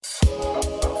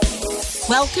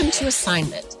Welcome to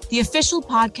Assignment, the official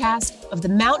podcast of the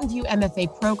Mountainview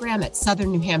MFA program at Southern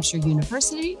New Hampshire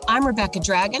University. I'm Rebecca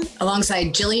Dragon,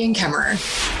 alongside Gillian Kemmerer.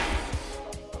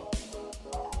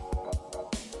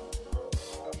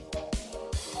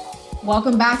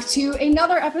 Welcome back to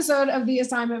another episode of the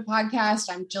Assignment Podcast.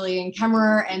 I'm Gillian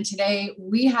Kemmerer, and today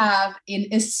we have an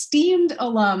esteemed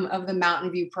alum of the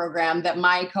Mountainview program that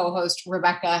my co-host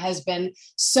Rebecca has been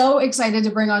so excited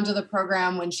to bring onto the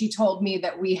program. When she told me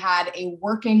that we had a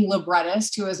working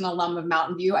librettist who is an alum of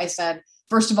Mountainview, I said,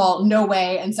 first of all, no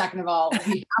way, and second of all,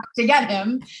 we have to get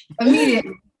him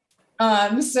immediately.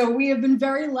 So we have been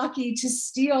very lucky to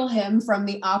steal him from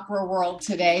the opera world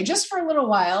today, just for a little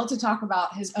while, to talk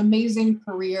about his amazing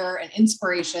career and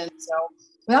inspiration. So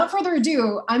without further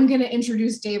ado, I'm going to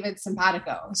introduce David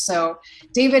Simpatico. So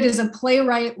David is a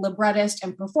playwright, librettist,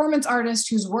 and performance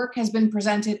artist whose work has been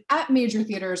presented at major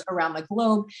theaters around the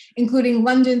globe, including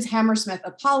London's Hammersmith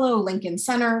Apollo, Lincoln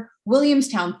Center,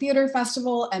 Williamstown Theatre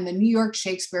Festival, and the New York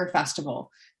Shakespeare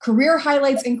Festival. Career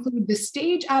highlights include the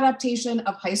stage adaptation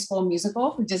of High School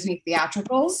Musical for Disney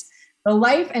Theatricals, The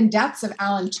Life and Deaths of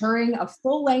Alan Turing, a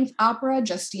full-length opera,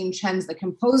 Justine Chen's The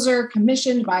Composer,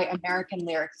 commissioned by American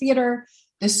Lyric Theater,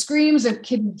 The Screams of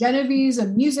Kitty Genovese, a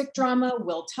music drama,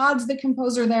 Will Todd's the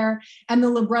composer there, and the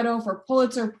libretto for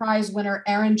Pulitzer Prize-winner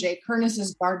Aaron J.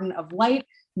 Kernis' Garden of Light,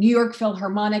 New York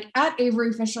Philharmonic at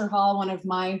Avery Fisher Hall, one of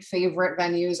my favorite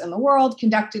venues in the world,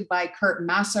 conducted by Kurt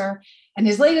Masur. And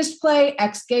his latest play,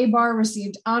 Ex-Gay Bar,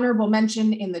 received honorable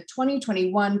mention in the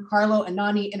 2021 Carlo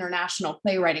Anani International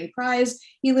Playwriting Prize.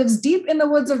 He lives deep in the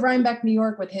woods of Rhinebeck, New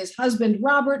York, with his husband,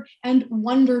 Robert, and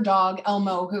wonder dog,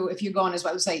 Elmo, who, if you go on his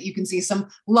website, you can see some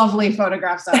lovely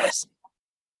photographs of us.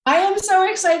 I am so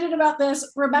excited about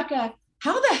this. Rebecca,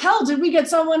 how the hell did we get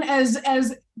someone as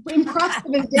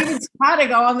impressive as David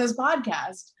Simpatico on this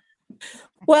podcast?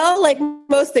 Well, like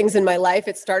most things in my life,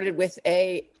 it started with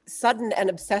a sudden and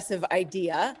obsessive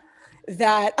idea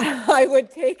that I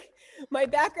would take my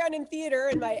background in theater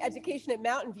and my education at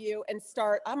Mountainview and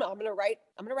start, I'm going to write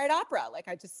opera. Like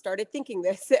I just started thinking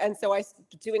this. And so I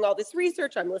started doing all this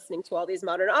research. I'm listening to all these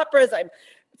modern operas. I'm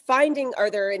finding, are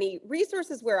there any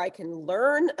resources where I can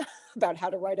learn about how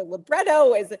to write a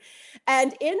libretto?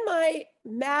 And in my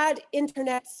mad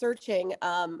internet searching,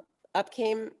 up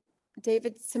came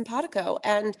David Simpatico.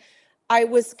 And I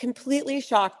was completely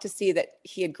shocked to see that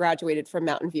he had graduated from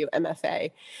Mountainview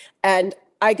MFA. And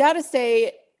I got to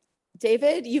say,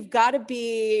 David, you've got to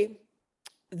be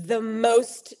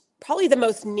probably the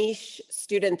most niche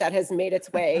student that has made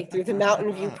its way through the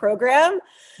Mountainview program.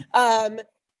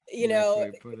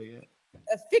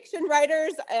 Fiction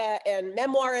writers and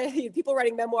people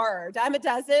writing memoir are a dime a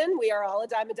dozen. We are all a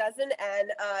dime a dozen,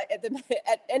 and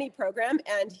at any program.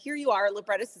 And here you are, a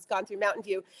librettist has gone through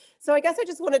Mountainview. So I guess I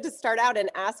just wanted to start out and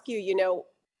ask you,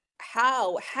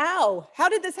 how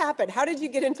did this happen? How did you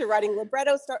get into writing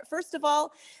libretto first of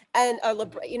all, and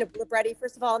libretti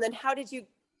first of all, and then how did you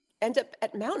end up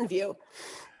at Mountainview?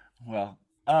 Well,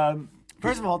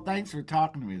 first of all, thanks for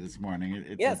talking to me this morning.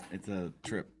 It's a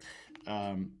trip.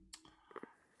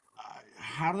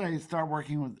 How did I start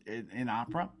working in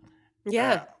opera?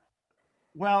 Yeah.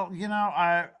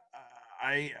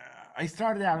 I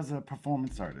started out as a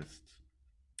performance artist,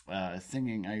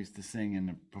 singing. I used to sing in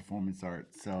the performance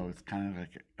art, so it's kind of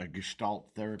like a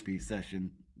Gestalt therapy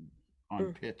session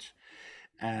on pitch,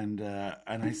 and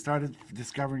I started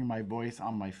discovering my voice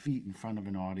on my feet in front of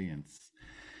an audience,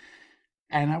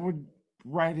 and I would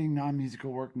writing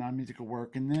non-musical work,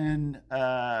 and then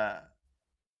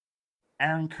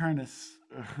Aaron Kernis,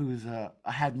 who's I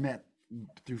had met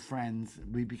through friends,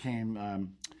 we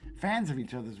became fans of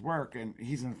each other's work, and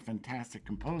he's a fantastic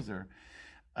composer.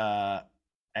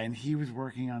 And he was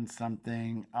working on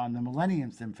something on the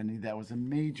Millennium Symphony that was a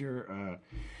major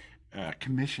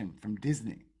commission from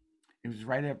Disney. It was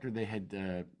right after they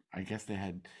had, I guess they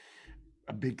had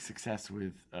a big success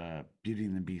with Beauty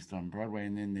and the Beast on Broadway,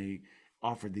 and then they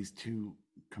offered these two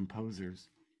composers,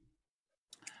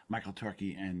 Michael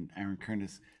Turkey and Aaron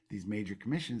Kernis, these major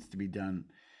commissions to be done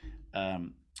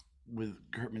with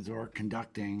Kurt Masur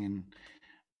conducting,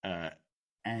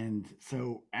 and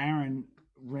so Aaron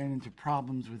ran into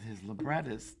problems with his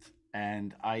librettist,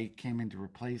 and I came in to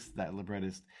replace that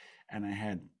librettist, and I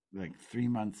had like 3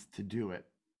 months to do it,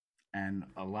 and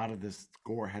a lot of this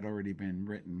score had already been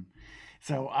written,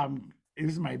 so it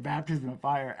was my baptism of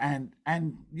fire, and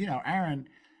Aaron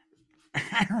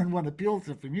won a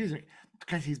Pulitzer for music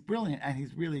because he's brilliant and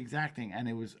he's really exacting, and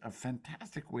it was a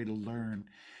fantastic way to learn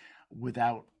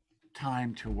without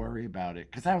time to worry about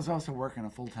it, because I was also working a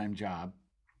full-time job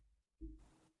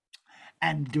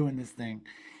and doing this thing,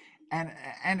 and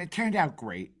it turned out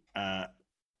great.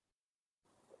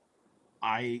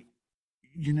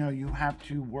 you have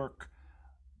to work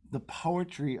the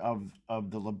poetry of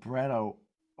the libretto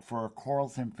for a choral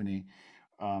symphony,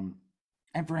 and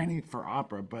for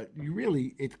opera, but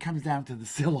it comes down to the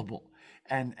syllable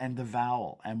and the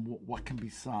vowel and what can be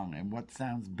sung and what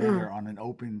sounds better on an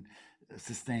open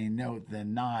sustained note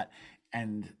than not,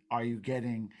 and are you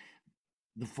getting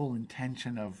the full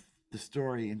intention of the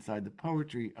story inside the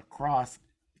poetry across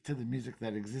to the music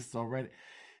that exists already.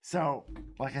 So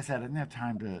like I said, I didn't have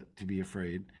time to be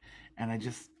afraid, and I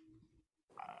just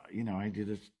I did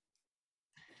it.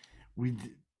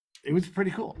 It was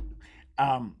pretty cool.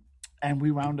 And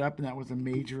we wound up, and that was a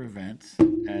major event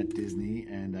at Disney.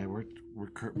 And I worked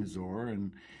with Kurt Masur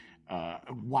and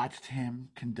watched him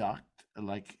conduct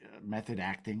method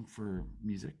acting for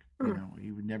music.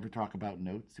 He would never talk about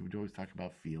notes; he would always talk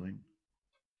about feeling.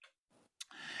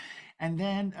 And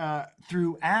then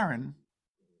through Aaron,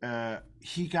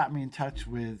 he got me in touch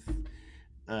with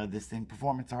this thing,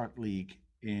 Performance Art League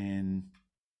in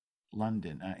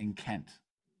London, in Kent,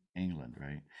 England,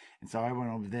 right? And so I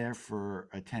went over there for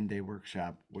a 10-day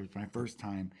workshop. It was my first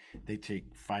time. They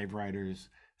take 5 writers,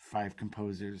 5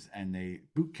 composers, and they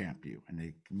boot camp you, and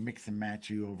they mix and match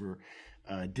you over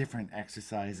different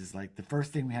exercises. Like the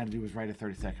first thing we had to do was write a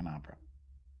 30-second opera,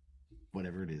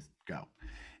 whatever it is, go.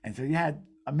 And so you had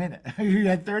a minute. You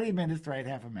had 30 minutes to write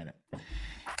half a minute.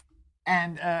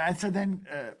 And so then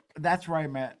that's where I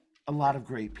met a lot of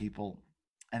great people.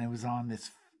 And it was on this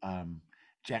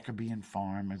Jacobean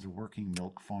farm as a working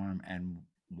milk farm and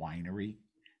winery.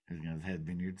 It had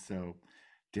vineyards, so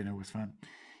dinner was fun.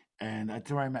 And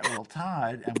that's where I met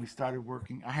Todd, and we started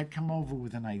working. I had come over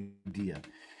with an idea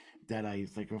that I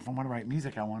was like, if I want to write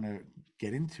music, I want to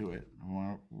get into it. I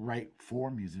want to write for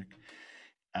music.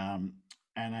 And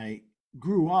I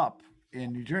grew up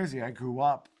in New Jersey. I grew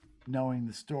up knowing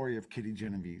the story of Kitty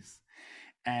Genovese.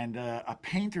 And a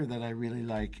painter that I really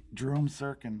like, Jerome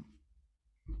Serkin,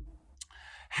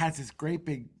 has this great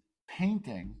big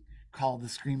painting called The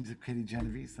Screams of Kitty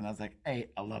Genovese. And I was like, A,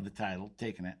 I love the title,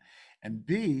 taking it. And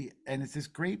B, and it's this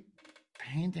great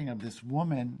painting of this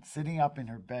woman sitting up in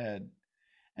her bed,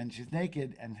 and she's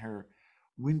naked and her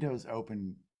window's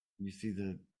open. You see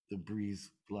the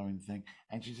breeze blowing the thing,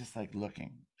 and she's just like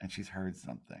looking, and she's heard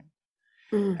something.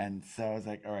 And so I was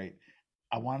like, all right,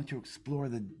 I wanted to explore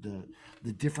the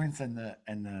difference and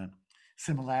the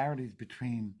similarities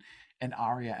between an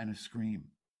aria and a scream,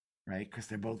 right? Because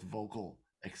they're both vocal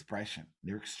expression.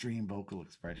 They're extreme vocal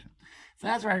expression. So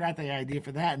that's where I got the idea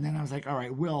for that. And then I was like, all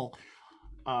right, Will,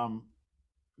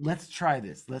 let's try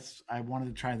this. I wanted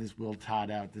to try this Will Todd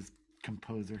out, this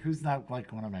composer who's not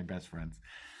like one of my best friends.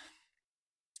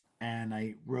 And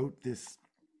I wrote this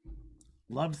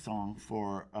love song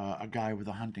for a guy with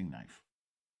a hunting knife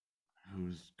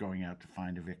who's going out to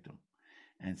find a victim.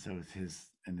 And so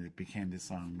it became this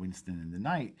song, Winston in the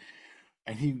Night.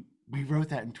 And we wrote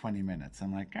that in 20 minutes.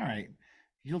 I'm like, all right,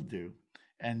 you'll do.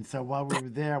 And so while we were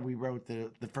there, we wrote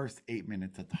the first 8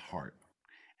 minutes at the Heart.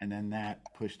 And then that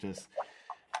pushed us.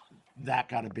 That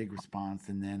got a big response.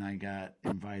 And then I got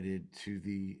invited to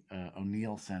the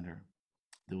O'Neill Center,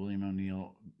 the William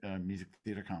O'Neill Music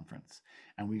Theater Conference.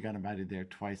 And we got invited there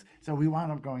twice. So we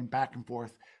wound up going back and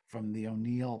forth from the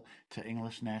O'Neill to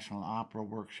English National Opera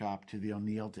Workshop to the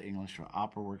O'Neill to English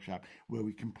Opera Workshop, where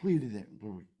we completed it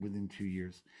within 2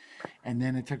 years. And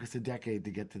then it took us a decade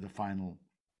to get to the final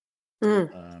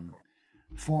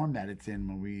form that it's in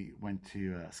when we went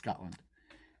to Scotland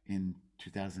in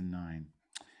 2009.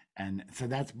 And so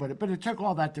but it took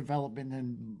all that development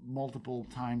and multiple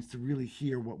times to really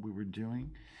hear what we were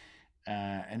doing.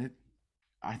 And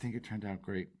I think it turned out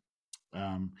great.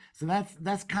 So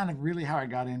that's kind of really how I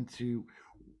got into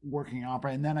working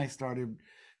opera. And then I started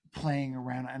playing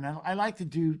around, and I like to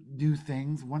do new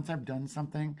things. Once I've done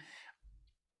something,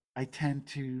 I tend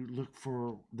to look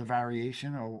for the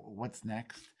variation or what's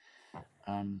next.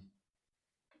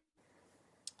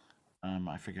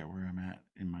 I forget where I'm at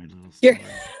in my little story.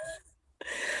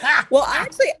 Well, I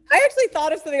actually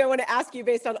thought of something I want to ask you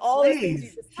based on all the things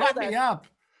you just told us. Shut me up.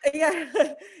 Yeah,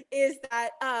 is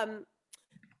that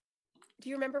do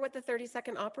you remember what the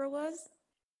 30-second opera was?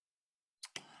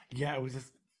 Yeah, it was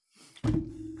just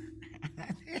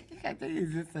I think you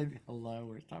just said hello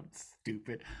or something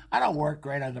stupid. I don't work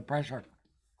great under pressure.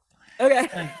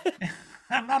 Okay.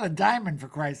 I'm not a diamond, for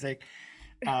Christ's sake.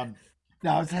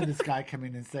 No, I just had this guy come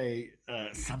in and say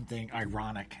something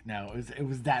ironic. No, it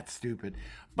was that stupid.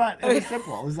 But it was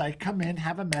simple. It was like, come in,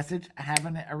 have a message, have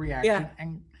a reaction,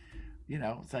 and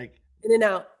it's like in and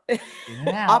out. In and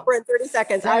out. Opera in 30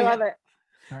 seconds. I love it.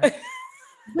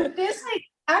 But this,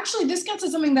 actually, this gets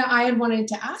to something that I had wanted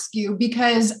to ask you,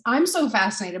 because I'm so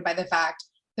fascinated by the fact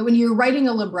that when you're writing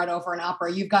a libretto for an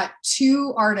opera, you've got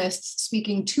two artists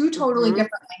speaking two totally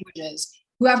different languages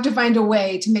who have to find a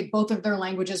way to make both of their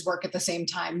languages work at the same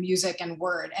time, music and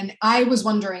word. And I was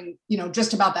wondering,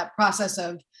 just about that process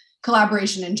of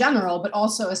collaboration in general, but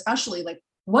also especially like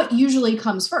what usually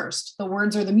comes first, the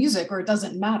words or the music, or it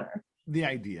doesn't matter? The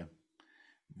idea.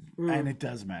 And it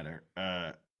does matter.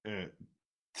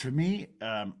 To me,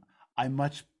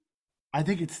 I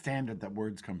think it's standard that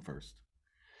words come first,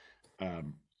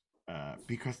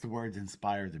 because the words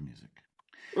inspire the music.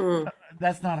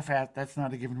 That's not a fact. That's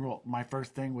not a given rule. My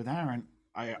first thing with Aaron,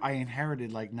 I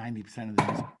inherited like 90% of the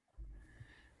music.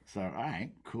 So, all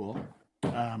right, cool.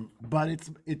 But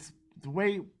it's the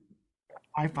way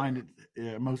I find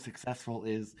it most successful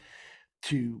is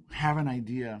to have an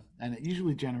idea, and it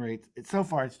usually generates. So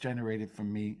far, it's generated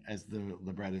from me as the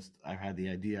librettist. I've had the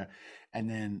idea, and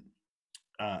then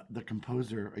the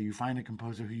composer. Or you find a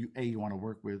composer who you want to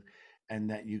work with, and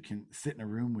that you can sit in a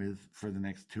room with for the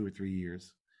next 2 or 3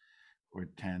 years, or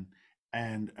 10,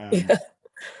 and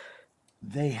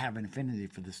they have an affinity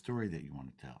for the story that you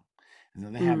want to tell, and so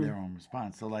they have their own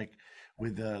response. So, like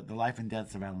with the life and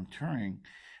deaths of Alan Turing,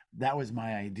 that was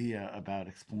my idea about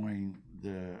exploring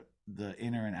the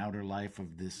inner and outer life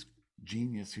of this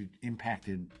genius who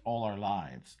impacted all our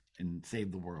lives and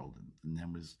saved the world, and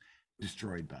then was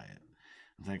destroyed by it.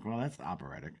 I was like, well, that's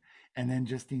operatic. And then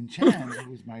Justine Chen, who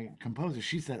was my composer,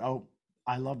 she said, oh,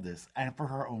 I love this, and for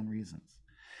her own reasons.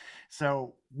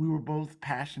 So we were both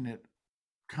passionate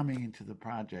coming into the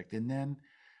project. And then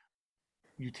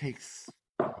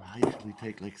I usually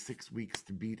take like 6 weeks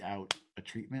to beat out a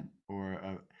treatment,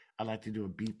 or I like to do a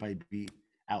beat by beat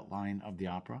outline of the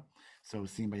opera. So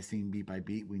scene by scene, beat by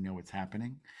beat, we know what's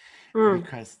happening.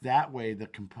 Because that way the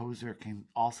composer can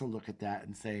also look at that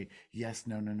and say, yes,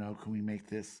 no, can we make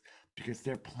this? Because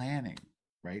they're planning,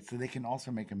 right? So they can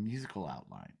also make a musical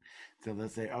outline. So they'll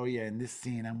say, oh yeah, in this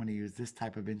scene, I'm going to use this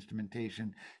type of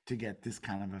instrumentation to get this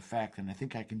kind of effect. And I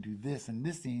think I can do this in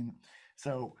this scene.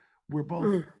 So we're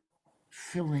both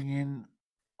filling in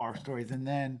our stories. And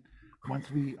then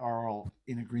once we are all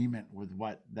in agreement with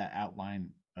what that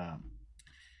outline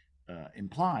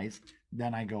implies,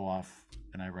 then I go off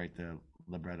and I write the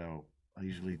libretto. I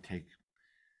usually take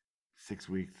 6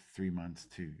 weeks, 3 months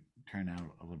to turn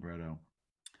out a libretto.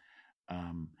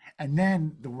 And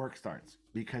then the work starts,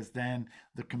 because then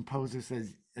the composer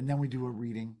says, and then we do a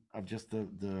reading of just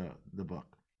the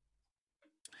book.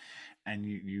 And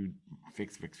you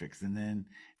fix. And then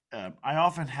I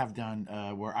often have done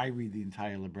where I read the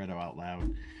entire libretto out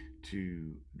loud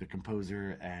to the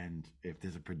composer, and if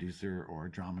there's a producer or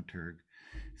a dramaturg,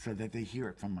 so that they hear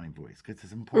it from my voice, because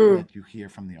it's important that you hear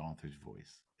from the author's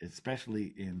voice,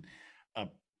 especially in a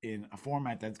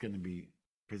format that's going to be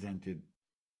presented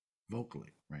vocally,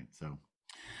 right? So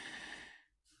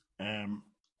and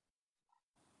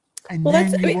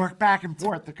then you work back and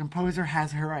forth. The composer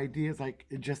has her ideas, like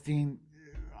Justine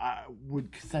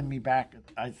would send me back.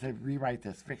 I said, rewrite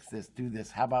this, fix this, do this.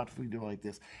 How about if we do it like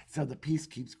this? So the piece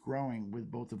keeps growing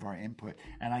with both of our input.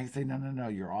 And I say, no,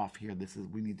 you're off here.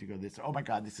 We need to go this. Oh my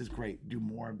God, this is great. Do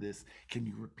more of this. Can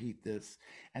you repeat this?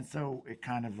 And so it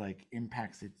kind of like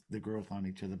impacts the growth on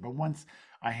each other. But once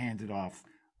I hand it off,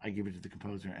 I give it to the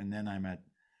composer, and then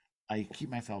I keep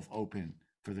myself open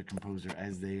for the composer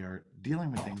as they are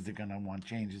dealing with things. They're going to want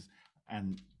changes,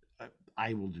 and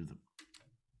I will do them.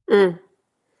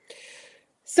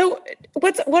 So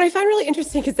what I find really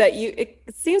interesting is that it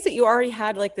seems that you already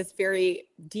had like this very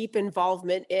deep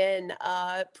involvement in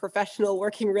professional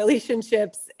working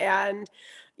relationships, and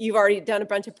you've already done a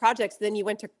bunch of projects. Then you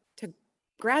went to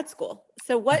grad school.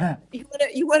 So what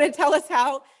you want to tell us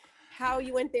how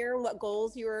you went there and what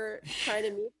goals you were trying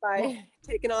to meet by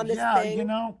taking on this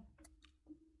thing?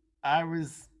 I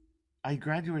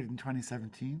graduated in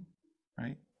 2017,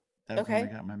 right? That was when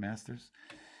I got my master's.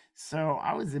 So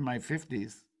I was in my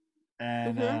 50s,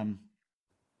 and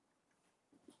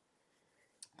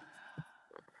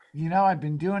I've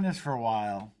been doing this for a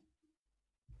while,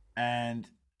 and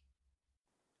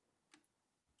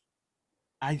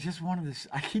I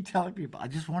keep telling people, I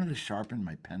just wanted to sharpen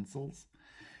my pencils.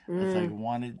 I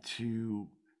wanted to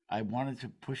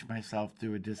push myself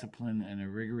through a discipline and a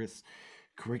rigorous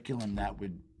curriculum that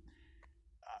would.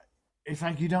 It's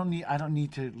like I don't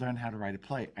need to learn how to write a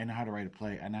play. I know how to write a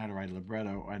play. I know how to write a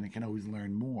libretto, and I can always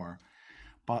learn more.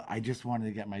 But I just wanted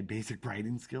to get my basic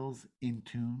writing skills in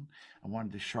tune. I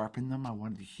wanted to sharpen them. I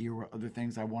wanted to hear other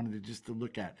things. I wanted to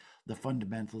look at the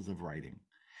fundamentals of writing.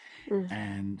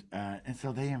 And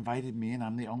so they invited me, and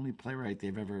I'm the only playwright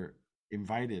they've ever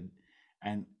invited.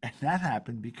 and that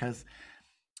happened because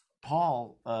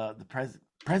Paul,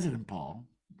 President Paul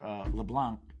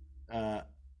LeBlanc,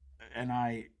 and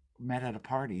I met at a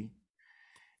party.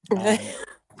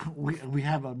 We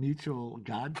have a mutual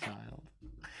godchild,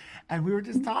 and we were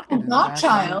just talking.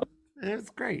 Godchild. It was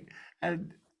great,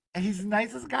 and he's the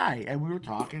nicest guy. And we were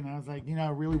talking, and I was like, I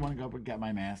really want to go up and get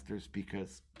my master's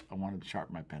because I wanted to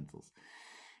sharpen my pencils.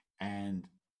 And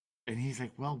he's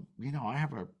like, well, I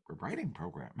have a writing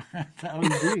program. So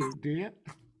do you?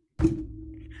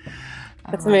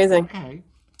 That's amazing. Okay.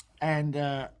 And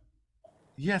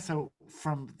so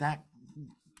from that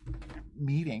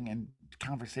meeting and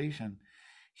conversation,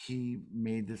 he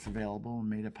made this available and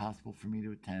made it possible for me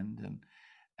to attend.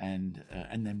 And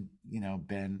then,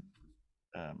 Ben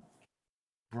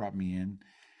brought me in.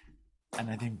 And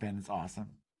I think Ben is awesome.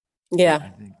 Yeah. I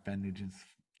think Ben Nugent's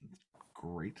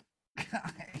great.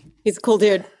 He's a cool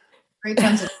dude. Great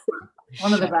sense of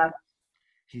one of the best.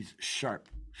 He's sharp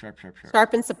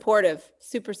and supportive,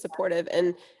 super supportive,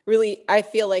 and really I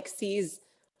feel like sees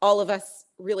all of us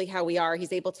really how we are.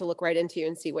 He's able to look right into you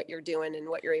and see what you're doing and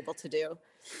what you're able to do,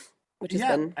 which has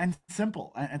been and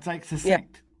simple, and it's like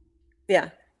succinct. Yeah.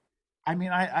 I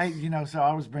mean, I so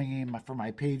I was bringing for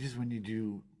my pages when you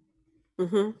do.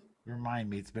 Mm-hmm. Remind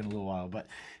me, it's been a little while, but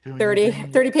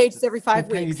 30 pages every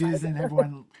 5 weeks. Pages, and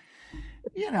everyone,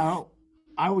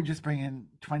 I would just bring in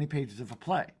 20 pages of a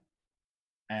play,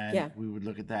 and we would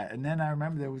look at that. And then I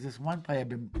remember there was this one play I've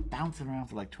been bouncing around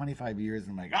for like 25 years,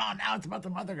 and I'm like, oh, now it's about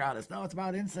the mother goddess. No, it's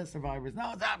about incest survivors.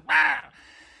 No, it's about.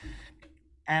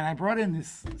 And I brought in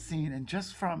this scene, and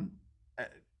just from,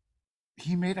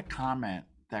 he made a comment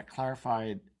that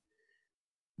clarified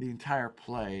the entire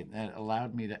play, that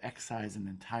allowed me to excise an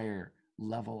entire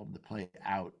level of the play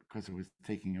out because it was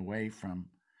taking away from,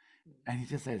 and he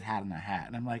just said it hat in a hat.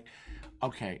 And I'm like,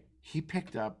 okay, he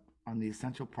picked up on the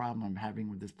essential problem I'm having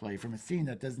with this play from a scene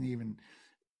that doesn't even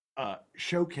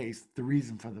showcase the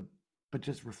reason for but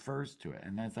just refers to it.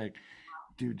 And that's like,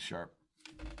 dude, sharp.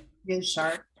 Dude,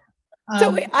 sharp.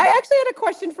 So I actually had a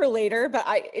question for later, but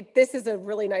this is a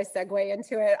really nice segue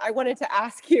into it. I wanted to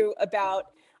ask you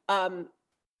about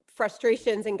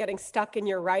frustrations and getting stuck in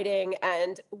your writing,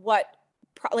 and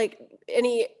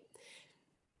any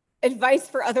advice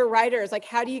for other writers, like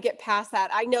how do you get past that?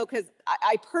 I know, because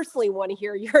I personally want to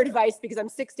hear your advice because I'm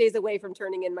 6 days away from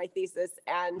turning in my thesis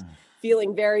and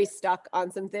feeling very stuck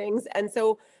on some things. And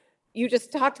so you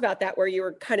just talked about that, where you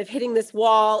were kind of hitting this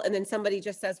wall and then somebody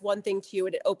just says one thing to you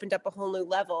and it opened up a whole new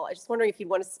level. I just wondering if you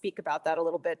want to speak about that a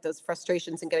little bit, those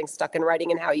frustrations and getting stuck in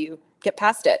writing and how you get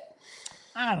past it.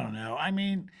 I don't know. I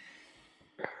mean,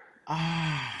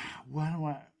 what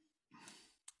do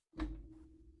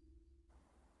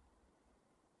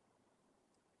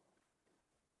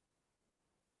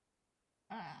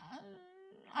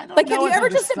I don't know. Have you ever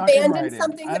just abandoned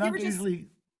something? I don't usually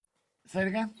say it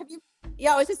again.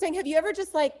 I was just saying, have you ever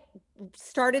just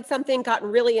started something, gotten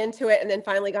really into it, and then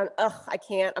finally gone, ugh, I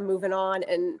can't, I'm moving on?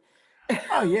 And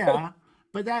oh yeah,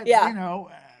 but that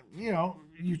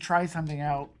you try something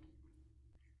out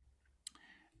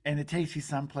and it takes you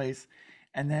someplace,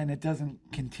 and then it doesn't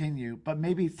continue, but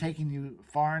maybe it's taking you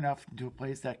far enough to a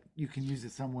place that you can use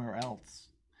it somewhere else.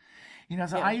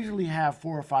 I usually have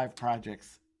 4 or 5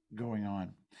 projects going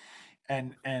on,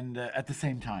 and at the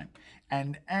same time,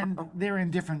 and they're in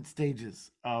different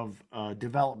stages of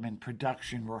development,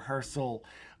 production, rehearsal,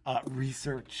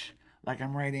 research. Like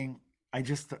I'm writing, I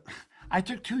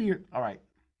took 2 years. All right,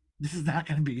 this is not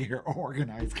going to be your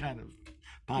organized kind of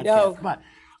podcast, but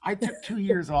I took 2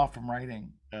 years off from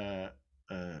writing 2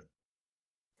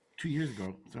 years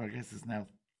ago. So I guess it's now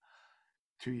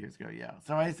 2 years ago. Yeah.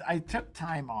 So I took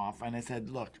time off, and I said,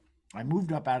 look, I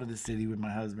moved up out of the city with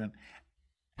my husband,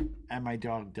 and my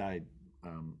dog died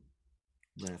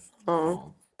last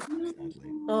fall. Sadly.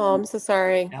 Oh, I'm so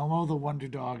sorry. Elmo the Wonder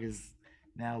Dog is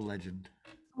now legend.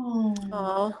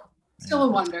 Oh, still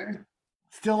a wonder.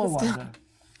 Still a wonder.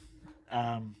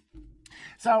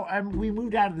 So we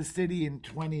moved out of the city in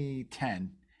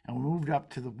 2010, and we moved up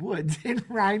to the woods in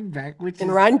Rhinebeck, which is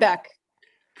Rhinebeck,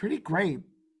 pretty great,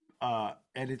 and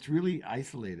it's really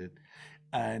isolated.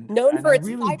 And known for its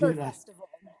really fiber festival.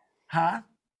 Huh?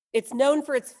 It's known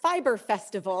for its fiber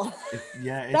festival. It's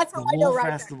That's the how I know Wool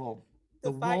Rhinebeck. Festival.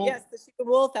 Yes, the Sheep and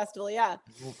Wool Festival. Yeah.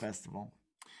 The Wool Festival.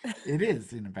 It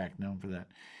is, in fact, known for that.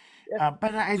 Yep.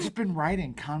 But I've just been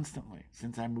writing constantly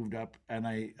since I moved up, and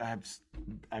I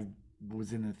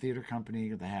was in a theater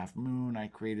company, the Half Moon. I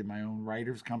created my own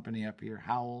writers company up here,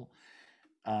 Howl.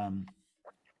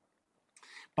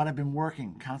 But I've been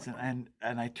working constantly, and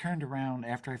I turned around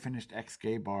after I finished Ex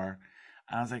Gay Bar,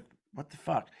 and I was like, what the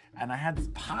fuck? And I had this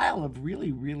pile of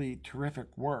really, really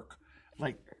terrific work,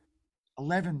 like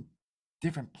 11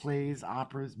 different plays,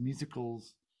 operas,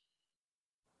 musicals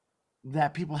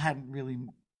that people I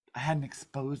hadn't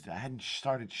exposed it. I hadn't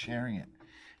started sharing it.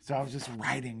 So I was just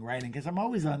writing, because I'm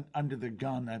always under the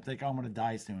gun. I think, oh, I'm going to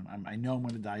die soon. I know I'm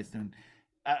going to die soon.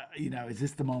 Is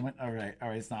this the moment? All right,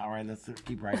 it's not. All right, let's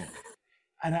keep writing.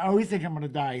 And I always think I'm going to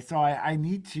die. So I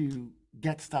need to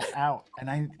get stuff out. And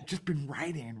I've just been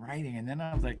writing. And then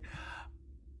I was like,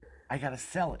 I got to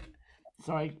sell it.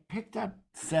 So I picked up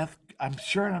Seth. I'm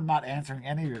sure I'm not answering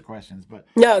any of your questions, but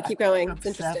no, keep going. It's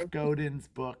interesting. Seth Godin's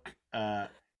book, The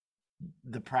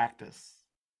Practice.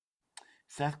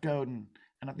 Seth Godin,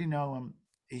 I don't know if you know him.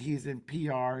 He's in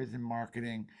PR, he's in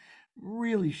marketing,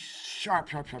 really sharp.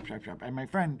 And my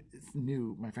friend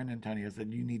Antonio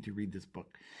said, you need to read this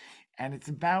book. And it's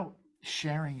about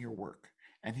sharing your work.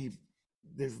 And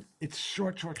it's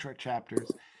short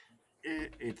chapters.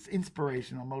 It's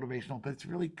inspirational, motivational, but it's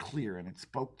really clear. And it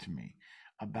spoke to me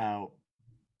about,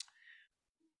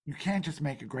 you can't just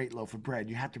make a great loaf of bread.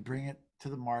 You have to bring it to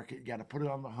the market. You got to put it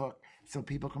on the hook so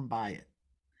people can buy it.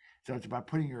 So it's about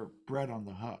putting your bread on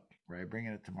the hook, right?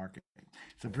 Bringing it to market.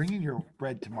 So bringing your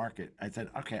bread to market, I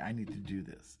said, okay, I need to do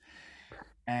this.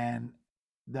 And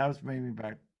that was maybe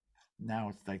about, now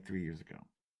it's like 3 years ago.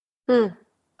 And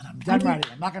I'm done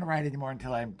writing. I'm not going to write anymore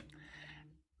until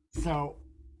so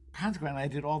consequently, I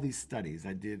did all these studies.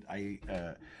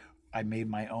 I made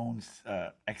my own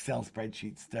Excel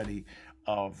spreadsheet study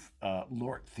of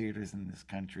LORT theaters in this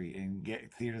country, and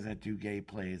theaters that do gay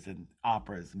plays and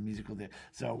operas and musical theater.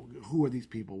 So who are these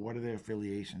people? What are their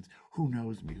affiliations? Who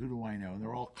knows me? Who do I know? And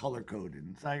they're all color coded.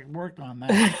 And so I worked on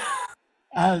that.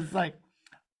 I was like,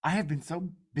 I have been so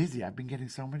busy. I've been getting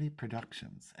so many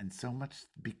productions and so much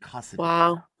because of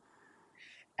it.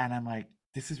 And I'm like,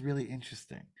 this is really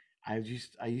interesting. I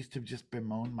used to just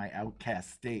bemoan my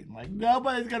outcast state and like,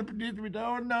 nobody's gonna produce me,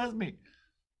 no one knows me.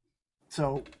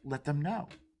 So let them know.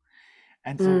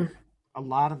 And so a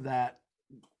lot of that,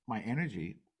 my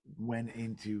energy went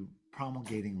into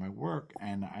promulgating my work,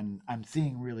 and I'm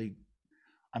seeing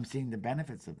the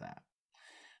benefits of that.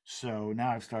 So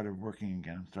now I've started working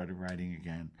again, started writing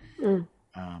again.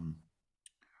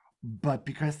 But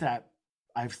because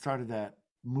I've started that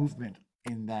movement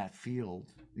in that field,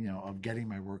 of getting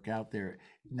my work out there,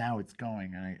 now it's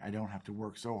going, and I don't have to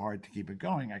work so hard to keep it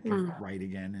going. I can write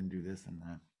again and do this and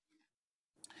that.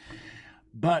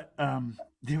 But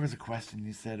there was a question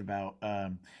you said about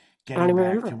getting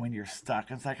back to when you're stuck.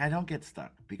 It's like, I don't get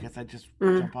stuck because I just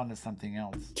jump onto something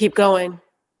else. Keep going.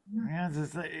 Yeah,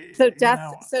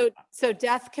 so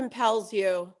death compels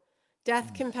you.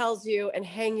 Death compels you, and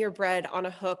hang your bread on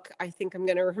a hook. I think I'm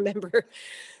going to remember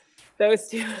those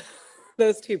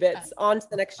two bits. On to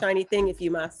the next shiny thing if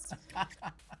you must.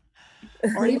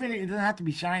 Or even, it doesn't have to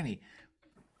be shiny.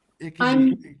 It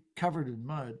can be covered in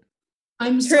mud.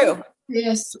 I'm so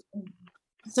curious.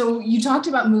 So you talked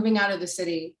about moving out of the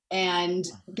city and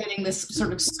getting this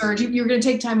sort of surge. You're going to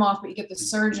take time off, but you get this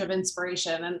surge of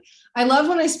inspiration. And I love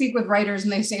when I speak with writers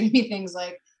and they say to me things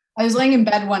like, I was laying in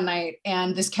bed one night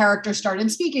and this character started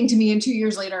speaking to me, and 2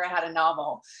 years later I had a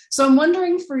novel. So I'm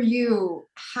wondering, for you,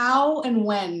 how and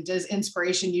when does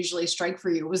inspiration usually strike for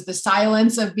you? Was the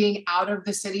silence of being out of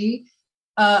the city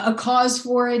a cause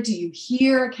for it? Do you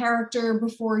hear a character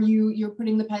before you're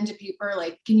putting the pen to paper?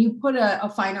 Like, can you put a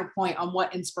finer point on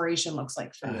what inspiration looks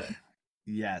like for you?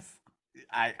 Yes.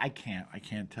 I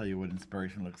can't tell you what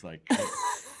inspiration looks like.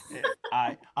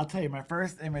 I'll tell you, my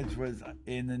first image was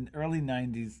in the early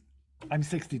 90s. I'm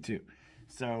 62.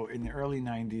 So in the early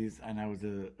 90s, and I was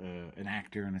an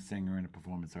actor and a singer and a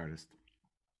performance artist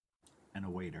and a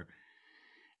waiter.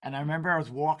 And I remember I was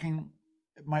walking,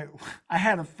 I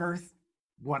had a first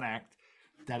one act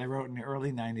that I wrote in the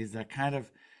early 90s that kind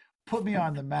of put me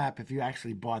on the map, if you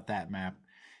actually bought that map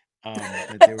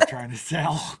that they were trying to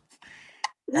sell.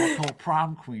 Called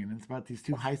Prom Queen. It's about these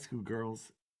two high school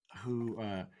girls who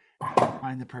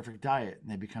find the perfect diet, and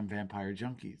they become vampire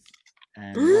junkies.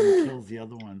 And one kills the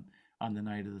other one on the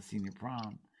night of the senior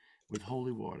prom with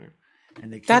holy water.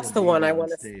 And they kill That's the one I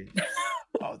want to see.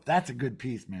 Oh, that's a good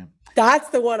piece, man. That's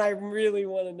the one I really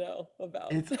want to know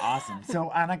about. It's awesome. So,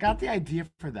 and I got the idea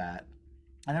for that,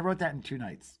 and I wrote that in 2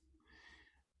 nights.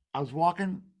 I was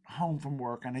walking home from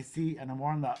work, and I'm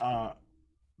on the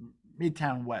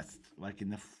Midtown West, like in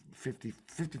the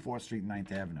 54th Street,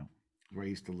 9th Avenue, where I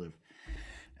used to live.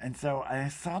 And so I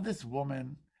saw this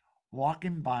woman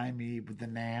walking by me with the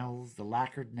nails, the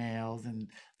lacquered nails, and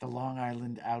the Long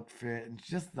Island outfit, and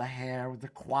just the hair, the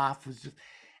coif was just,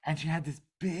 and she had this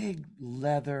big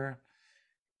leather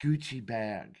Gucci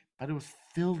bag, but it was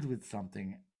filled with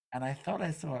something. and I thought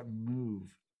I saw it move.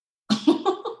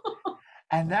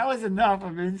 And that was enough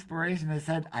of inspiration. I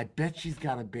said, I bet she's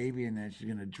got a baby in there. She's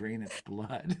going to drain its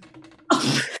blood.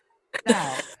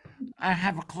 Now, I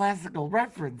have a classical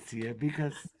reference here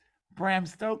because Bram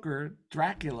Stoker,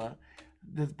 Dracula,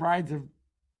 the brides of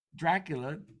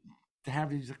Dracula, to have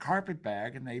these a carpet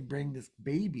bag, and they bring this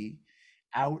baby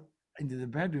out into the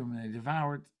bedroom and they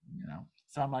devour it, you know.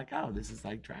 So I'm like, oh, this is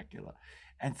like Dracula.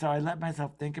 And so I let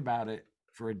myself think about it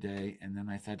for a day, and then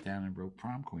I sat down and wrote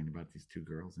Prom Queen about these two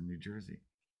girls in New Jersey.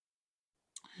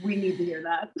 We need to hear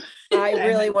that. I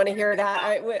really want to hear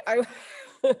that. I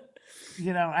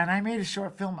You know, and I made a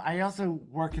short film. I also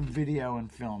work in video and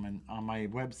film, and on my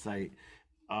website,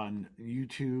 on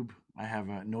YouTube, I have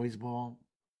a Noiseball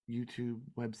YouTube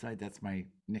website. That's my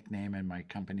nickname and my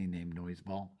company name,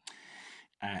 Noiseball.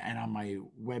 And on my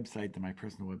website, my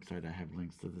personal website, I have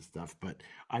links to this stuff. But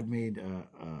I've made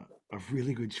a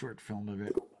really good short film of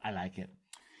it. I like it.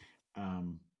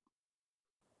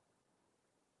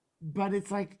 But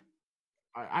it's like,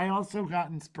 I also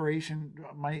got inspiration.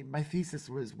 My thesis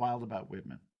was Wild About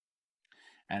Whitman.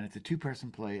 And it's a two-person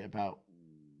play about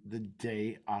the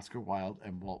day Oscar Wilde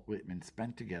and Walt Whitman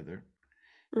spent together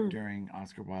during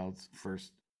Oscar Wilde's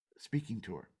first speaking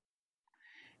tour.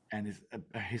 And it's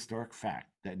a historic fact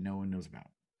that no one knows about.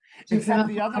 Except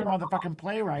the other motherfucking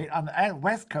playwright on the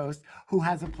West Coast who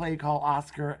has a play called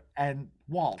Oscar and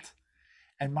Walt.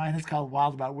 And mine is called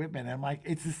Wild About Whitman. And I'm like,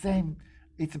 it's the same,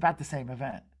 it's about the same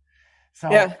event. So,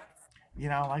 you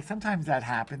know, like sometimes that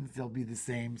happens. There'll be the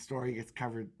same story gets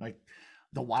covered, like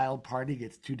the Wild Party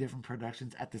gets two different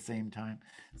productions at the same time.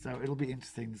 So it'll be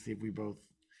interesting to see if we both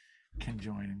can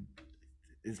join.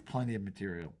 There's plenty of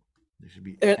material. There should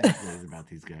be essays about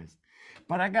these guys.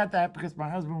 But I got that because my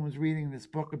husband was reading this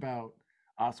book about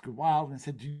Oscar Wilde and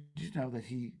said, did you know that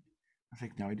he... I was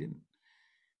like, no, I didn't.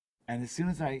 And as soon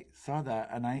as I saw that,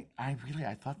 and I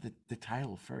thought that the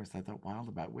title first, I thought Wild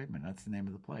About Whitman. That's the name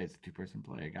of the play. It's a two-person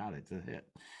play. I got it. It's a hit.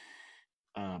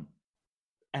 And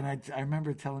I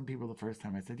remember telling people the first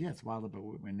time, I said, yeah, it's Wild About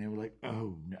Whitman. They were like,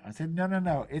 oh, no. I said,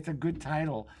 no. It's a good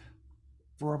title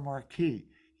for a marquee,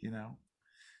 you know?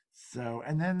 So,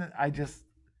 and then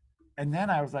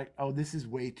I was like, oh, this is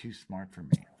way too smart for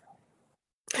me.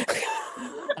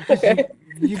 Because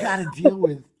you got to deal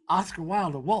with Oscar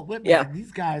Wilde and Walt Whitman, and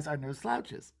these guys are no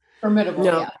slouches. Formidable,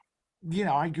 yeah. You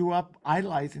know, I grew up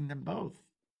idolizing them both.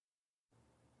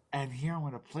 And here I'm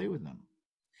going to play with them.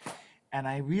 And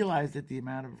I realized that the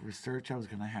amount of research I was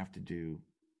going to have to do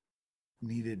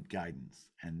needed guidance.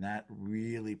 And that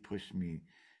really pushed me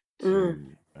to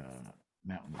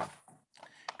Mountainview.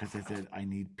 Because I said, I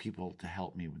need people to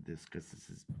help me with this, because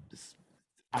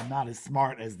I'm not as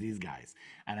smart as these guys,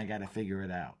 and I got to figure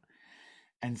it out.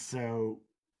 And so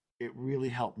it really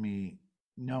helped me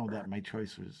know that my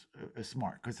choice was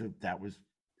smart, because it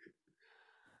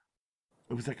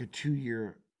was like a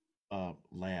 2-year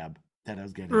lab that I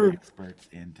was getting experts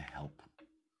in to help.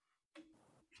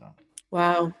 So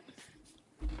wow.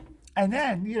 And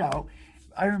then, you know,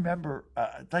 I remember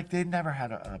like they never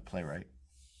had a playwright.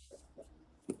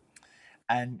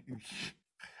 And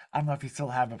I don't know if you still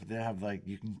have it, but they have like,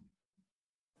 you can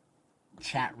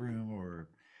chat room or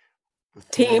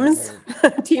Teams,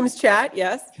 Teams chat,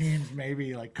 yes. Teams,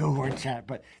 maybe like cohort chat,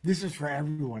 but this is for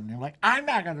everyone. They're like, I'm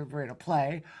not going to write a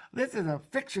play. This is a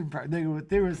fiction.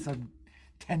 There was some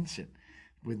tension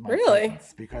with my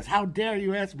parents, because how dare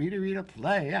you ask me to read a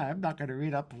play? Yeah, I'm not going to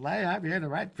read a play. I'm here to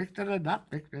write fiction and not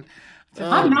fiction.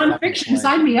 I'm nonfiction.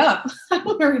 Sign me up.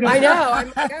 I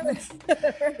know.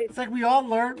 It's like we all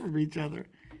learn from each other.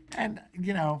 And,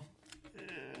 you know,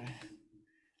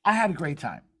 I had a great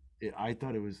time. I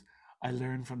thought it was, I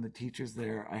learned from the teachers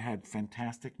there. I had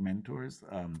fantastic mentors.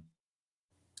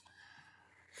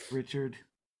 Richard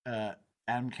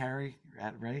Adam Carey,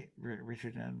 right?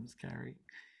 Richard Adams Carey.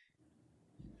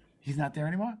 He's not there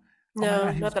anymore?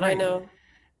 No, not that I know.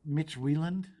 Mitch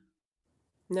Wieland?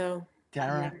 No.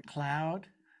 Dara Cloud?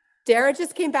 Dara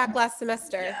just came back last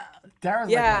semester. Yeah. Dara's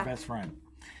like my best friend.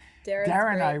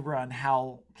 Dara and I run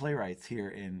Howl Playwrights here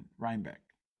in Rhinebeck.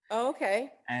 Oh,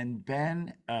 okay. And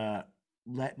Ben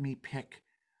let me pick,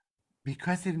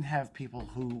 because they didn't have people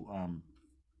who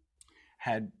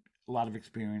had a lot of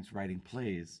experience writing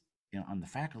plays, you know, on the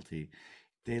faculty.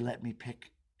 They let me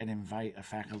pick and invite a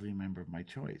faculty member of my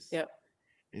choice. Yep.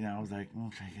 You know, I was like,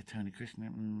 should I get Tony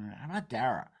Kushner? How about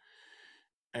Dara?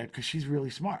 Because she's really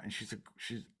smart, and she's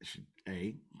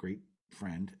a great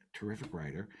friend, terrific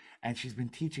writer, and she's been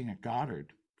teaching at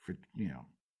Goddard for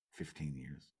 15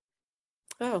 years.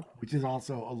 Oh, which is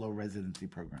also a low residency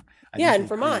program. In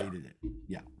Vermont.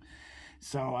 Yeah.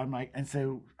 So I'm like, and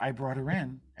so I brought her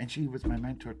in, and she was my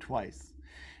mentor twice,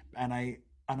 and I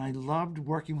loved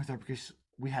working with her because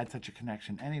we had such a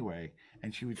connection anyway,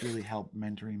 and she would really help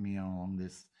mentoring me on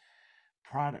this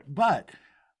product. But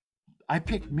I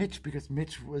picked Mitch because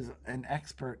Mitch was an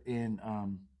expert in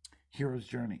hero's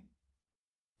journey.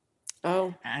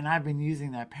 Oh. And I've been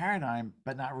using that paradigm,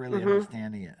 but not really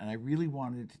understanding it. And I really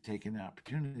wanted to take an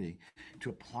opportunity to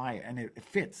apply it, and it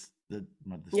fits the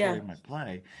story of my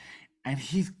play. And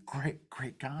he's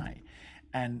great guy.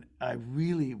 And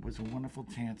really was a wonderful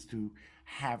chance to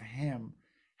have him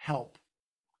help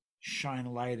shine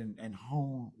a light and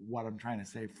hone what I'm trying to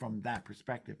say from that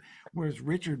perspective. Whereas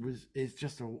Richard is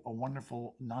just a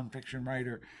wonderful nonfiction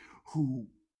writer who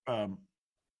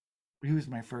he was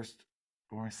my first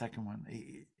or my second one.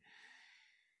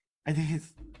 I think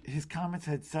his comments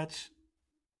had such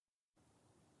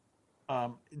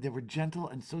they were gentle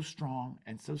and so strong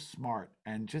and so smart,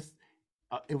 and just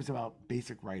it was about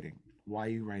basic writing. Why are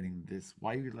you writing this?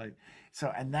 Why are you like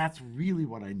so? And that's really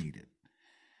what I needed.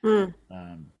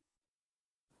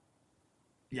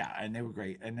 Yeah, and they were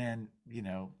great. And then,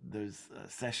 those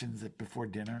sessions before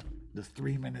dinner, those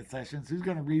 3-minute sessions. Who's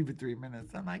going to read for 3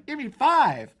 minutes? I'm like, give me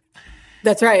 5.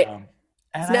 That's right. And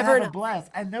it's I never had enough. a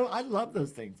blast. I know I love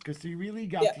those things because you really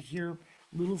got to hear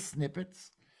little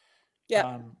snippets.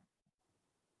 Yeah.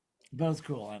 But it was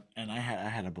cool, and I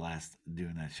had a blast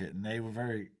doing that shit. And they were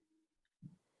very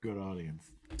good audience.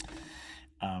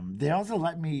 They also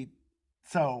let me,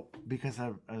 because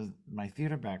of my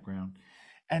theater background.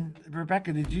 And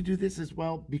Rebecca, did you do this as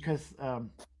well? Because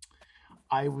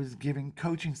I was giving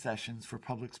coaching sessions for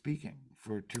public speaking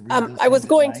to read those I was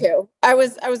going things at night.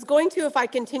 to. I was going to if I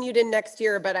continued in next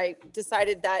year, but I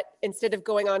decided that instead of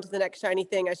going on to the next shiny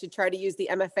thing, I should try to use the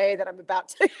MFA that I'm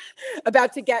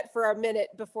about to get for a minute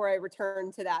before I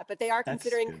return to that. But they are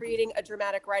considering creating a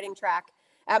dramatic writing track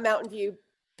at Mountain View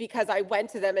because I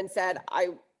went to them and said I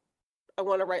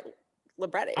want to write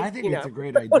libretti. I think it's a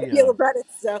great idea. I want to be a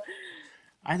librettist, so.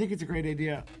 I think it's a great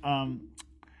idea.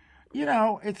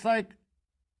 It's like,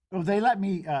 they let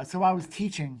me, so I was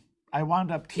teaching. I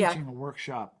wound up teaching a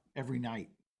workshop every night.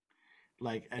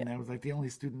 And I was like the only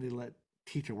student they let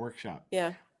teach a workshop.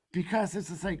 Yeah. Because it's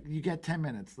just like, you get 10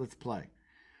 minutes, let's play.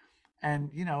 And,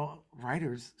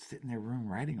 writers sit in their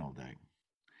room writing all day.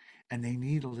 And they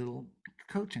need a little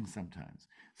coaching sometimes.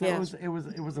 So it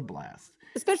was a blast.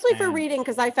 Especially for reading,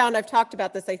 because I've talked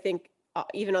about this, I think,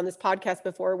 even on this podcast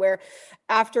before, where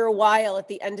after a while at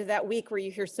the end of that week where you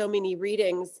hear so many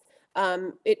readings,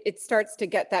 it starts to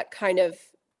get that kind of,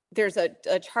 there's a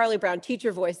Charlie Brown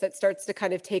teacher voice that starts to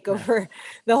kind of take over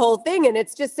the whole thing. And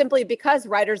it's just simply because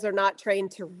writers are not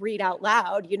trained to read out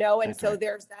loud, and That's so right.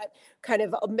 there's that kind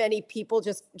of many people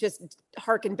just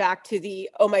harken back to the,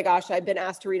 oh my gosh, I've been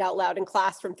asked to read out loud in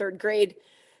class from 3rd grade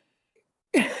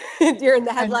during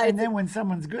the headlines. And then when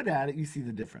someone's good at it, you see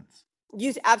the difference.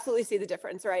 You absolutely see the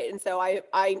difference, right? And so I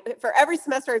for every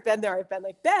semester I've been there, I've been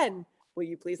like, Ben, will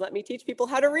you please let me teach people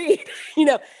how to read?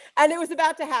 And it was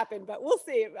about to happen, but we'll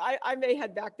see. I may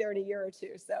head back there in a year or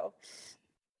two. So,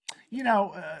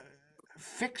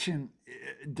 fiction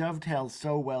dovetails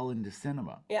so well into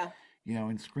cinema. Yeah.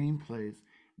 In screenplays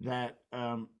that,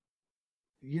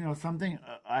 something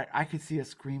I could see a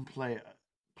screenplay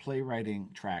playwriting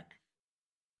track.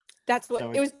 That's what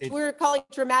it was. We're calling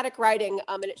it dramatic writing,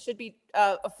 and it should be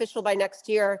official by next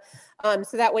year.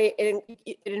 So that way it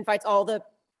invites all the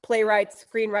playwrights,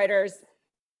 screenwriters,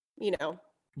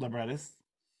 Librettist.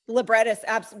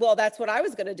 Well, that's what I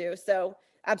was going to do. So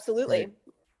absolutely. Great.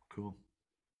 Cool.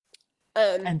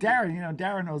 And Darren,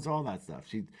 Darren knows all that stuff.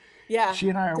 She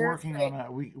and I are working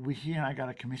on he and I got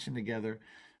a commission together.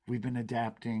 We've been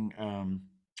adapting,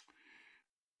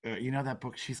 that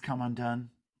book, She's Come Undone,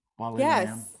 Wally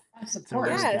Lamb. So we're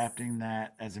adapting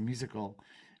that as a musical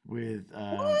with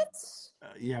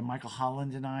Michael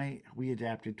Holland and we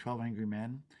adapted 12 Angry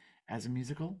Men as a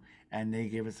musical, and they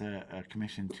gave us a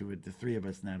commission to the 3 of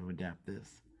us now to adapt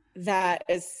this. That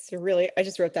is really, I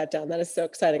just wrote that down. That is so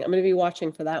exciting. I'm going to be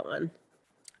watching for that one.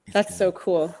 That's so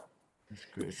cool. It's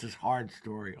good. It's this hard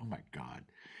story. Oh my God.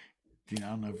 I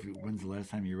don't know when's the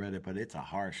last time you read it, but it's a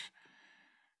harsh.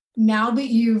 Now that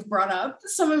you've brought up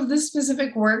some of the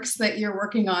specific works that you're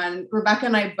working on, Rebecca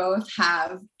and I both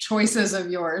have choices of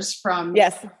yours from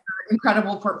your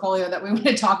incredible portfolio that we want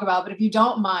to talk about. But if you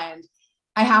don't mind,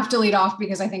 I have to lead off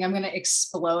because I think I'm going to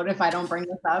explode if I don't bring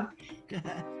this up.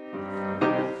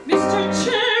 Mr.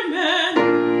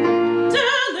 Chairman,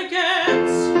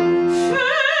 delegates,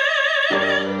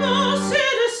 fellow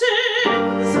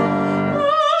citizens,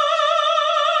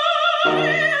 I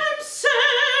am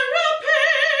Sarah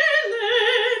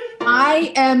Palin. I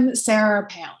I am Sarah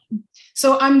Palin.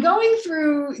 So I'm going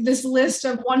through this list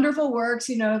of wonderful works,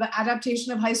 you know, the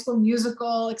adaptation of High School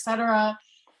Musical, etc.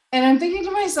 And I'm thinking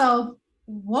to myself,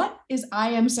 what is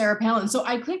I Am Sarah Palin? So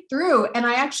I clicked through and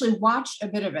I actually watched a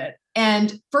bit of it.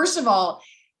 And first of all,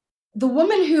 the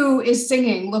woman who is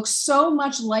singing looks so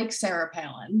much like Sarah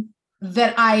Palin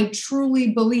that I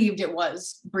truly believed it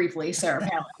was briefly Sarah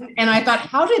Palin. And I thought,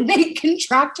 how did they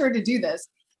contract her to do this?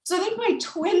 So I think my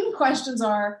twin questions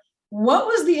are, what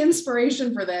was the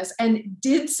inspiration for this? And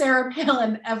did Sarah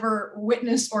Palin ever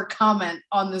witness or comment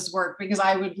on this work? Because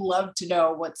I would love to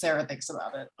know what Sarah thinks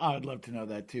about it. I would love to know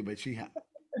that too, but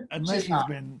unless she's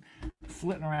been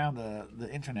flitting around the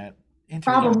internet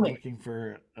Probably looking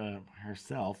for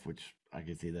herself, which I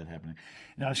could see that happening.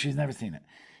 No, she's never seen it.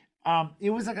 It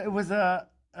was an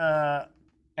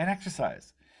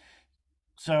exercise.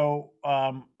 So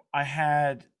I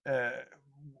had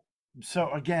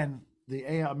so again,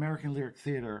 the American Lyric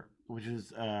Theater, which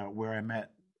is where I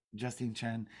met Justine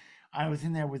Chen. I was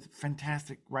in there with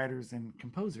fantastic writers and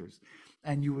composers,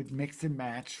 and you would mix and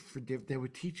match they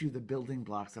would teach you the building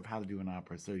blocks of how to do an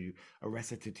opera. So a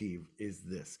recitative is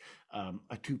this, a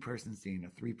 2-person scene,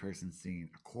 a 3-person scene,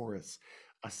 a chorus,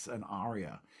 an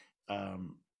aria.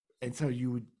 And so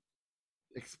you would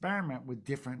experiment with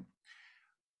different.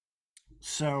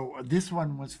 So this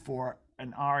one was for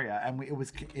an aria, and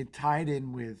it tied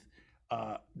in with,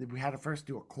 we had to first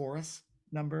do a chorus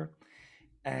number,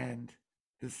 and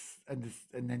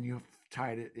then you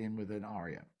tied it in with an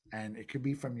aria, and it could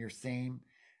be from your same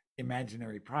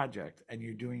imaginary project, and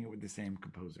you're doing it with the same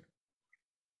composer.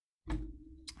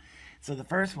 So the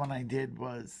first one I did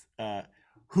was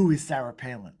Who is Sarah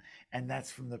Palin? And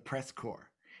that's from the press corps.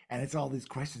 And it's all these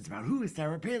questions about who is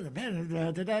Sarah Palin? And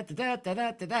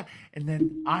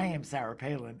then I am Sarah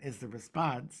Palin is the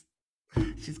response.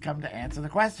 She's come to answer the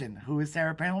question. Who is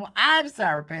Sarah Palin? Well, I'm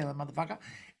Sarah Palin, motherfucker.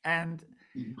 And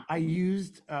I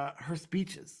used her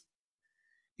speeches.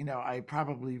 You know, I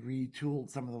probably retooled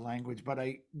some of the language, but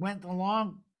I went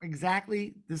along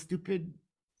exactly the stupid,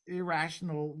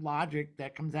 irrational logic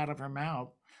that comes out of her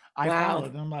mouth. I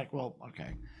followed, and I'm like, well,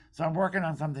 okay. So I'm working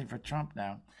on something for Trump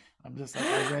now. I'm just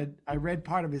like, I read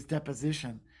part of his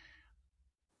deposition,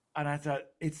 and I thought,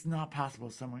 it's not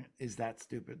possible someone is that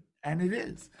stupid. And it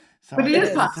is. So but it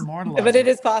is possible. But it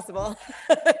is possible.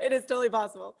 It is totally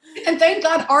possible. And thank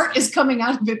God art is coming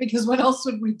out of it, because what else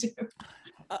would we do?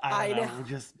 I don't know. We'll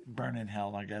just burn in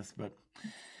hell, I guess. But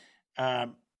so I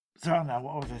don't know.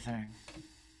 What was I saying?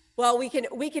 Well, we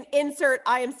can insert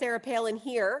I am Sarah Palin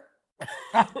here.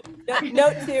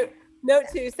 Note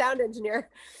to sound engineer.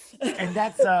 And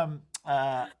that's oh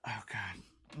God,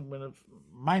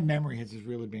 my memory has just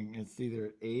really been, it's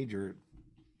either age or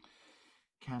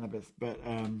cannabis, but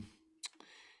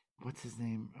what's his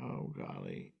name? Oh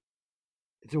golly,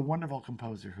 it's a wonderful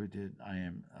composer who did I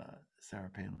Am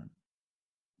Sarah Palin.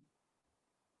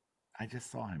 I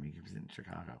just saw him. He was in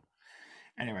Chicago.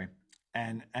 Anyway,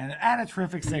 and a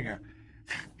terrific singer.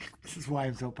 This is why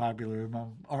I'm so popular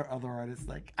among our other artists.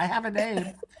 Like, I have a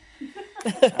name.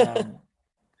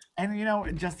 And you know,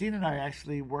 Justine and I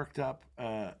actually worked up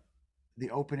the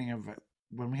opening of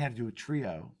when we had to do a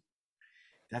trio.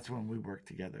 That's when we worked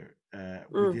together.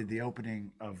 We did the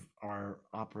opening of our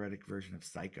operatic version of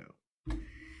Psycho,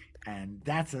 and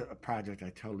that's a project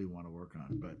I totally want to work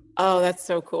on. But that's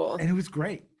so cool. And it was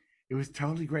great. It was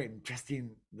totally great. And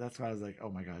Justine, that's why I was like, oh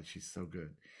my God, she's so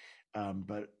good.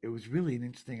 But it was really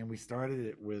interesting, and we started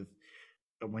it with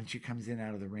when she comes in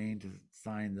out of the rain to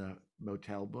sign the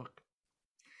motel book,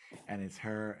 and it's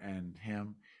her and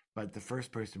him, but the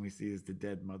first person we see is the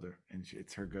dead mother, and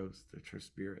it's her ghost, it's her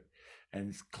spirit, and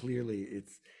it's clearly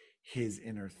his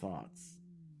inner thoughts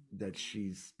that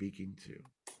she's speaking to,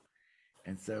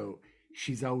 and so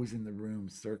she's always in the room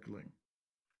circling,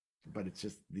 but it's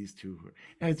just these two,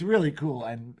 and it's really cool,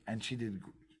 and she did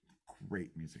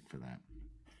great music for that.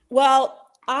 Well,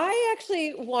 I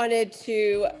actually wanted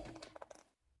to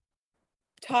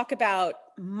talk about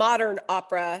modern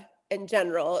opera in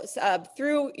general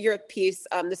through your piece,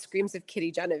 The Screams of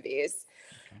Kitty Genovese.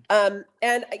 Okay.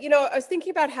 And, you know, I was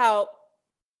thinking about how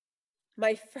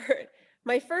my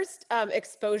first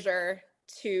exposure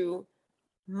to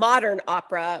modern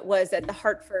opera was at the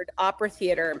Hartford Opera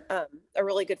Theater. A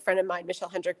really good friend of mine, Michelle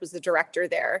Hendrick, was the director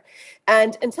there.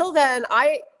 And until then,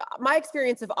 my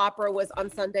experience of opera was on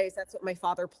Sundays. That's what my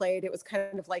father played. It was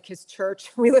kind of like his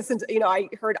church. We listened to, I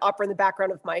heard opera in the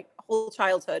background of my whole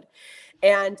childhood.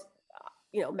 And,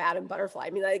 Madame Butterfly. I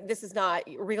mean, this is not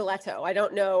Rigoletto. I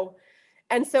don't know.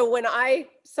 And so when I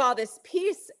saw this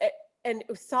piece and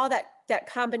saw that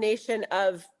combination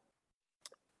of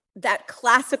that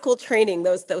classical training,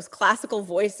 those classical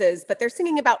voices, but they're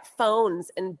singing about phones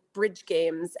and bridge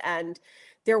games, and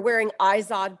they're wearing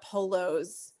Izod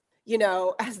polos,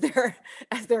 as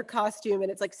their costume,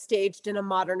 and it's like staged in a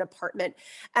modern apartment.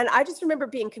 And I just remember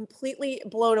being completely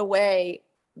blown away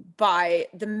by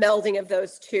the melding of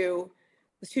those two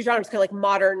genres, kind of like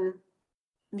modern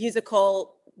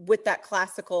musical with that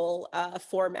classical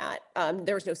format.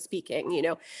 There was no speaking,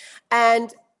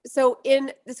 and so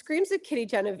in the Screams of Kitty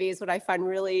Genovese, what I find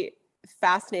really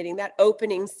fascinating, that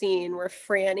opening scene where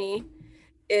Franny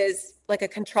is like a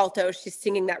contralto, she's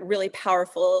singing that really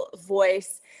powerful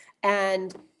voice,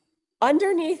 and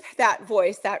underneath that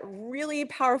voice, that really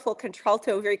powerful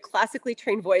contralto, very classically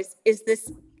trained voice, is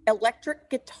this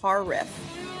electric guitar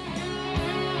riff.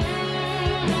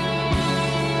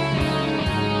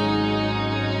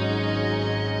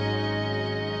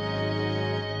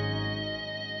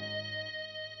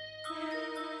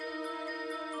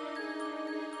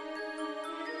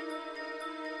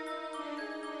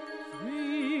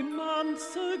 3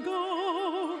 months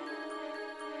ago,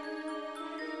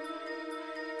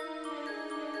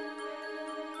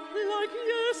 like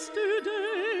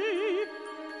yesterday,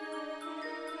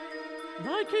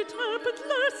 like it happened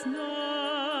last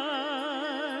night.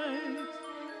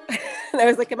 And I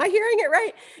was like, am I hearing it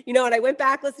right? And I went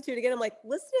back, listened to it again. I'm like,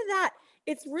 listen to that.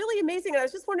 It's really amazing. And I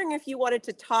was just wondering if you wanted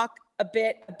to talk a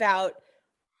bit about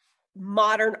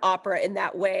modern opera in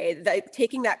that way, that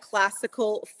taking that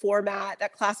classical format,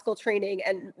 that classical training,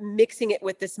 and mixing it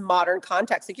with this modern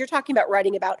context. Like you're talking about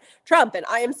writing about Trump and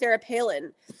I Am Sarah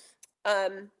Palin.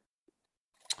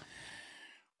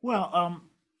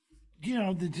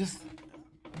 The just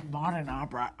modern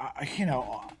opera,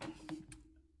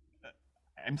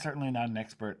 I'm certainly not an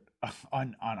expert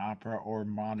on opera or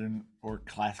modern or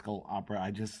classical opera.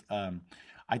 I just,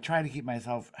 I try to keep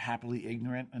myself happily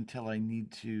ignorant until I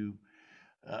need to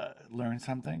learn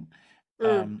something.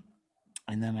 And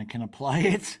then I can apply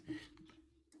it.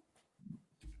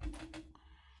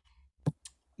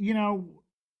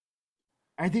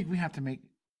 I think we have to make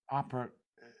opera.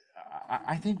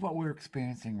 I think what we're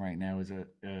experiencing right now is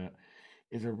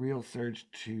a real surge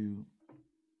to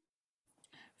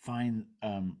find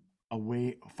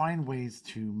ways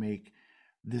to make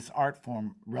this art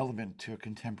form relevant to a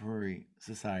contemporary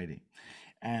society,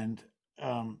 and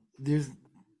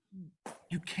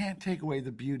you can't take away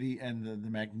the beauty and the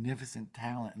magnificent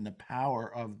talent and the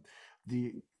power of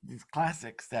these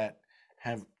classics that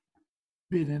have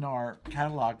been in our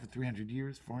catalog for 300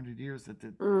 years, 400 years.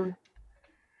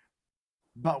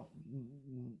 But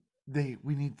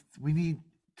we need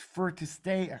for it to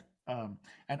stay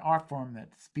an art form that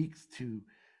speaks to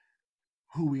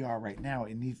who we are right now.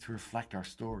 It needs to reflect our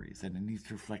stories, and it needs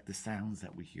to reflect the sounds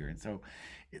that we hear. And so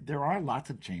there are lots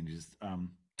of changes.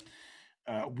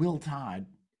 Will Todd,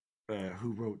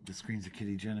 who wrote the Screams of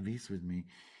Kitty Genovese with me,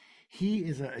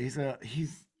 he's at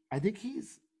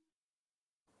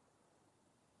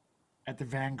the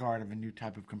vanguard of a new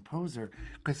type of composer,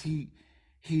 because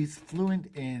he's fluent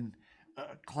in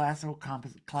classical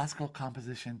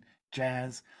composition,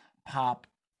 jazz, pop,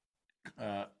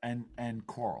 and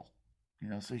choral.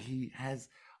 So he has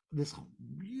this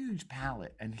huge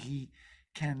palette, and he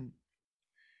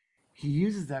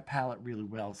uses that palette really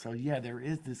well. So yeah, there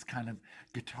is this kind of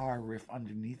guitar riff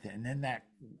underneath it, and then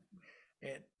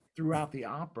throughout the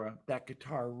opera, that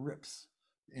guitar rips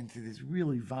into these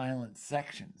really violent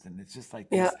sections, and it's just like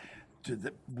this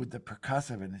with the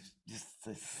percussive, and it's just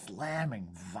the slamming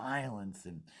violence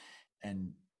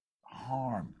and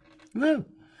harm. Woo!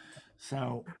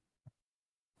 So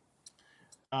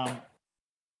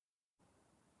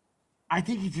I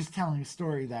think he's just telling a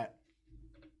story that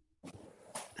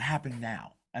happened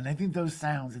now, and I think those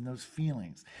sounds and those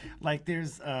feelings, like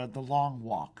there's The Long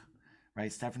Walk,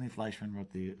 right? Stephanie Fleischman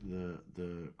wrote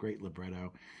the great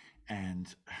libretto,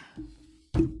 and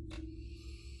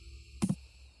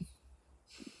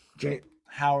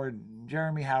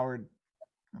Jeremy Howard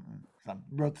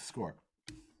wrote the score.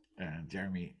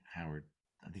 Jeremy Howard,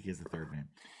 I think he has a third name.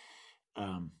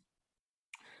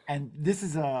 And this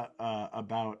is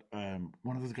about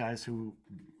one of those guys who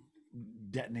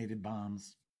detonated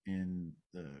bombs in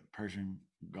the Persian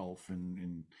Gulf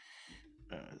and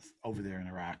over there in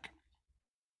Iraq.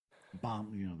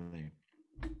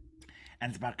 And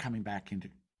it's about coming back into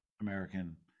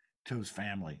American to his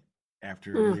family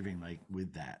after living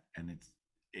with that, and it's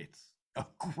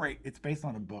based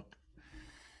on a book,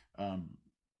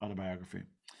 autobiography,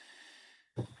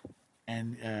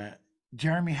 and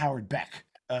Jeremy Howard Beck,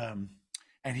 and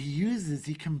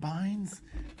he combines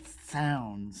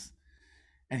sounds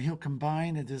and he'll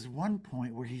combine at this one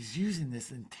point where he's using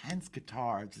this intense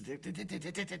guitar,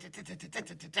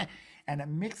 and it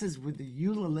mixes with the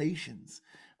ululations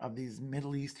of these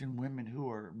Middle Eastern women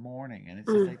who are mourning, and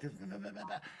it's just like this.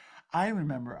 I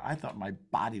remember I thought my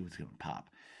body was going to pop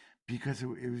because it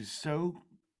was so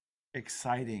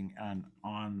exciting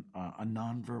on a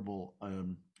nonverbal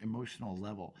emotional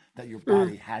level that your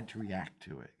body had to react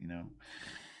to it, you know.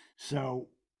 So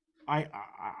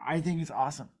I think it's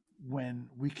awesome when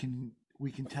we can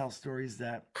tell stories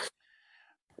that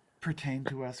pertain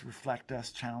to us, reflect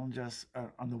us, challenge us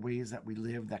on the ways that we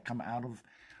live, that come out of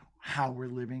how we're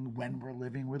living, when we're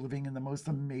living. We're living in the most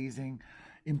amazing,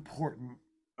 important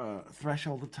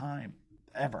threshold of time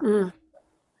ever.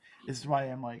 This is why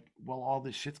I'm like, well, all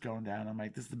this shit's going down. I'm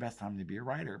like, this is the best time to be a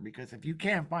writer, because if you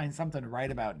can't find something to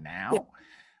write about now,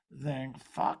 then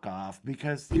fuck off,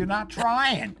 because you're not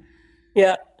trying.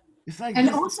 Yeah. It's like, and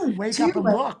also wake too, up and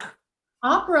look.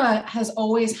 Opera has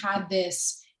always had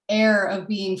this air of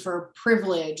being for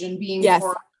privilege and being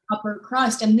for upper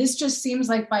crust. And this just seems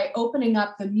like by opening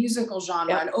up the musical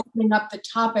genre and opening up the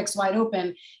topics wide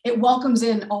open, it welcomes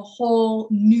in a whole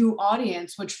new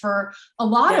audience, which for a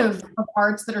lot of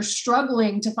arts that are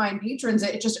struggling to find patrons,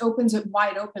 it just opens it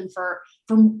wide open for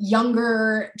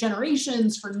younger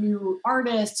generations, for new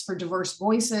artists, for diverse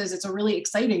voices. It's a really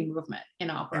exciting movement in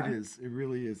opera. It is. It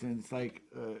really is. And it's like,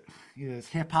 it's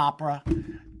hip opera.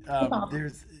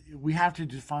 We have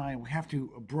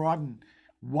to broaden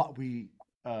what we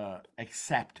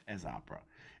accept as opera.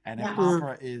 And if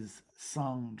opera is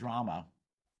sung drama,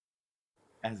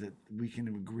 we can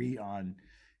agree on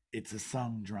it's a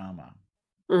sung drama,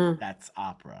 that's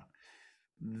opera,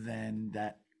 then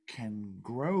that can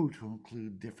grow to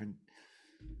include different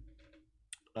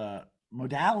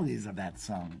modalities of that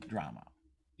sung drama,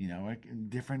 you know,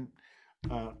 different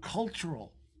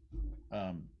cultural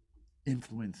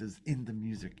influences in the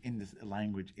music, in this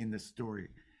language, in the story.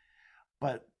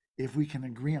 But if we can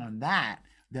agree on that,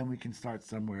 then we can start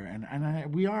somewhere.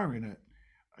 And we are in a,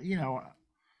 you know,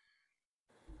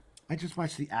 I just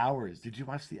watched The Hours. Did you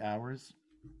watch The Hours?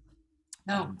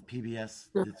 No. PBS.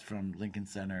 It's from Lincoln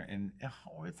Center. And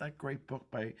it's that great book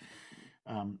by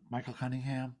Michael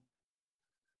Cunningham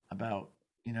about,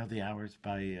 you know, The Hours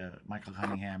by Michael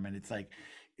Cunningham. And it's like,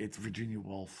 it's Virginia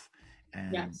Woolf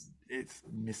and it's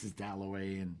Mrs.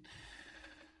 Dalloway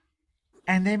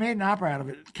and they made an opera out of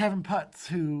it. Kevin Putz,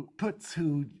 who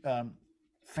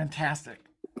fantastic.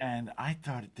 And I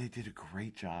thought they did a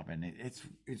great job. And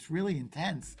it's really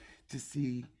intense to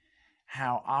see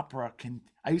how opera can.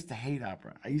 I used to hate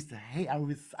opera.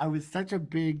 I was such a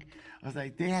big. I was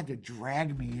like, they had to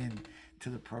drag me in to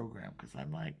the program because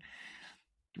I'm like,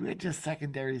 we're just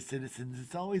secondary citizens.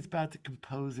 It's always about the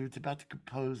composer. It's about the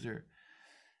composer.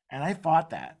 And I fought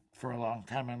that for a long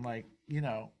time. I'm like, you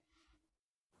know,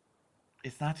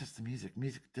 it's not just the music.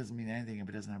 Music doesn't mean anything if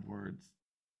it doesn't have words.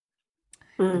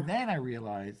 And then I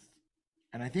realized,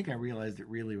 and I think I realized it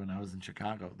really when I was in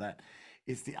Chicago, that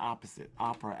it's the opposite.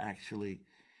 Opera actually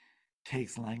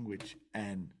takes language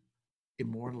and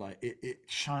it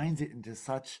shines it into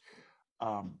such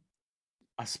a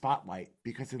spotlight,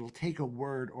 because it'll take a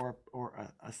word or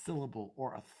a syllable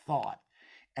or a thought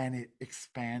and it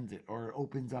expands it, or it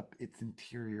opens up its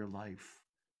interior life.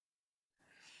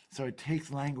 So it takes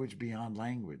language beyond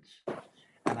language.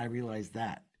 And I realized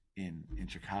that in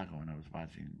Chicago when I was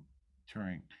watching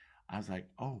Turing. I was like,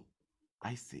 oh,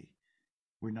 I see.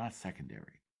 We're not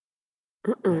secondary.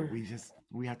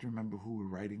 We have to remember who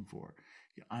we're writing for.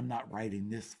 I'm not writing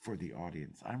this for the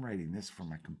audience. I'm writing this for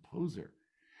my composer,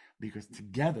 because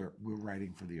together we're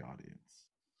writing for the audience.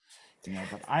 You know,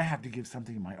 but I have to give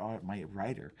something my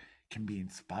writer can be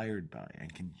inspired by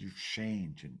and can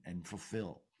change and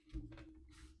fulfill.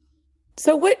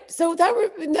 So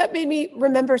that made me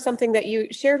remember something that you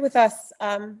shared with us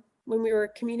when we were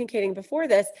communicating before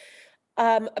this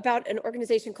about an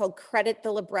organization called Credit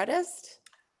the Librettist.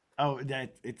 Oh,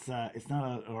 it's not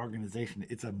an organization;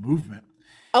 it's a movement.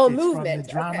 Oh, it's movement. From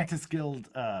the Dramatist Guild.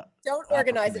 Don't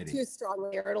organize it too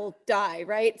strongly, or it'll die.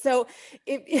 Right. So,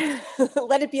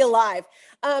 let it be alive.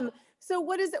 So,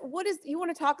 what is you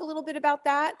want to talk a little bit about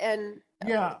that and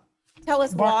tell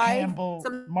us why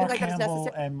Mark Campbell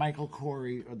and Michael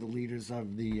Corey are the leaders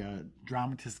of the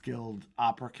Dramatist Guild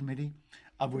Opera Committee,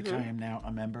 of which I am now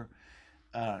a member.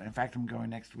 In fact, I'm going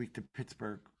next week to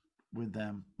Pittsburgh with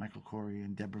them, Michael Corey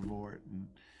and Deborah Vort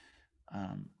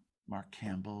and Mark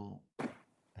Campbell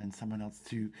and someone else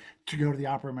to go to the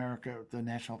Opera America, the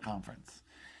national conference.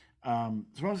 So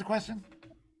what was the question?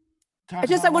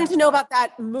 I wanted to know about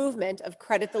that movement of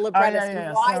Credit the Librettist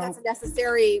and why that's a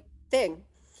necessary thing.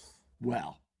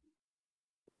 Well,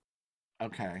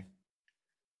 Okay.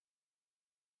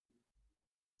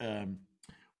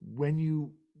 When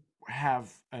you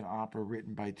have an opera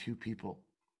written by two people,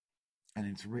 and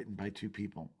it's written by two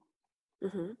people,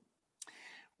 Mm-hmm.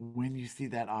 when you see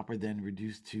that opera then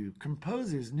reduced to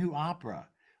composer's new opera,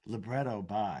 libretto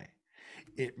by,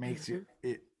 it makes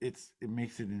Mm-hmm. it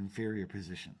makes it an inferior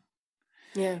position.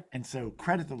 Yeah. And so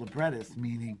credit the librettist,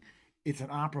 meaning it's an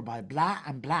opera by blah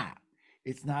and blah.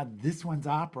 It's not this one's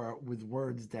opera with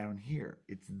words down here.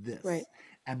 It's this. Right.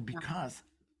 And because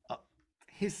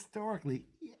historically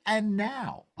and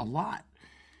now a lot,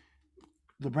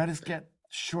 librettists get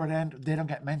short end. They don't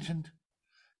get mentioned.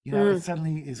 It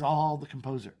suddenly is all the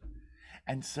composer.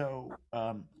 And so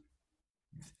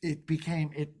it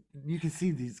became it. You can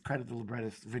see these credit the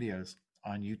librettist videos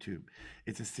on YouTube.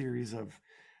 It's a series of,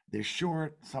 they're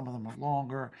short, some of them are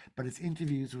longer, but it's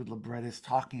interviews with librettists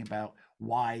talking about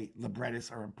why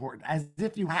librettists are important, as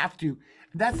if you have to.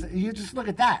 You just look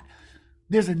at that.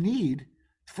 There's a need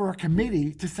for a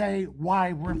committee to say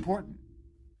why we're important.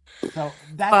 So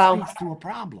that speaks to a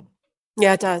problem.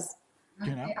 Yeah, it does.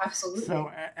 Absolutely.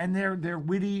 So, and they're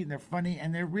witty and they're funny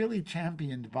and they're really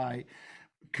championed by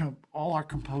all our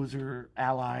composer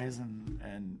allies and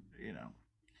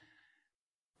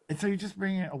and so you're just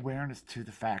bringing awareness to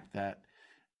the fact that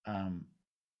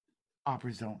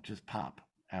operas don't just pop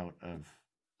out of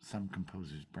some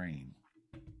composer's brain.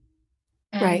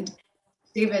 And right.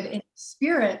 David, in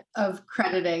spirit of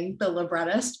crediting the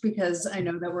librettist, because I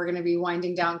know that we're going to be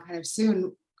winding down kind of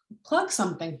soon, plug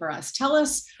something for us. Tell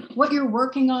us what you're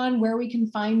working on, where we can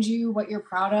find you, what you're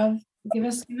proud of. Give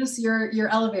us your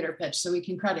elevator pitch so we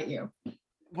can credit you.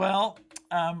 Well,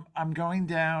 I'm going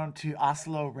down to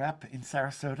Oslo Rep in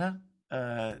Sarasota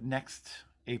next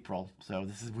April. So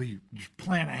we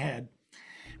plan ahead.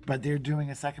 But they're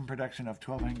doing a second production of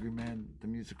 12 Angry Men, the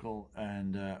musical,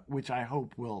 and which I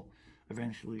hope will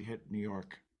eventually hit New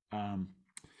York.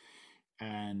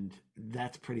 And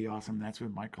that's pretty awesome. That's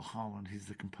with Michael Holland, he's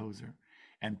the composer.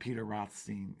 And Peter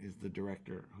Rothstein is the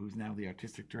director, who's now the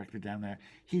artistic director down there.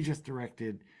 He just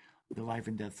directed The Life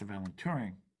and Deaths of Alan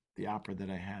Turing, the opera that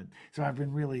I had. So I've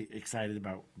been really excited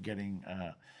about getting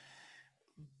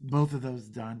both of those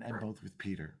done, and both with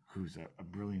Peter, who's a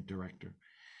brilliant director.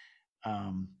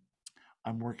 I'm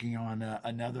working on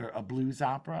a blues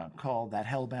opera called That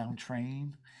Hellbound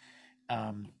Train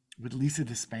with Lisa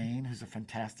Despain, who's a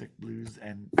fantastic blues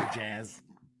and jazz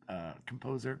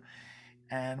composer.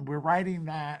 And we're writing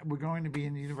that. We're going to be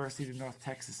in the University of North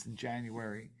Texas in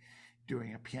January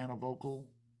doing a piano vocal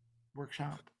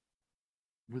workshop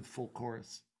with full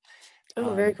chorus.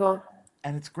 Oh, very cool.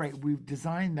 And it's great. We've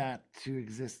designed that to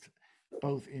exist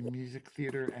both in music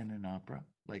theater and in opera,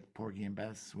 like Porgy and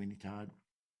Bess, Sweeney Todd.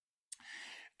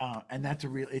 And that's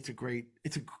it's a great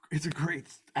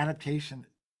adaptation.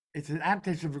 It's an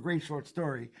adaptation of a great short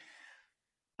story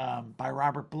by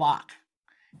Robert Bloch.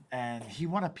 And he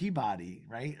won a Peabody,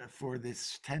 right, for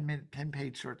this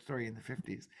 10-page short story in the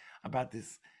 50s about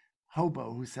this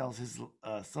hobo who sells his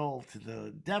soul to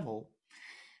the devil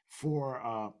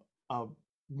for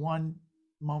one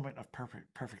moment of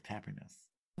perfect happiness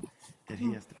that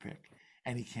he has to pick,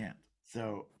 and he can't.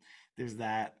 So there's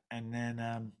that, and then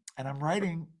and I'm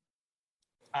writing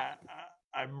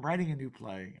a new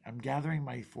play. I'm gathering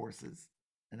my forces,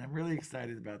 and I'm really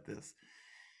excited about this.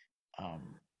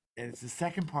 And it's the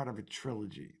second part of a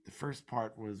trilogy. The first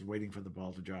part was Waiting for the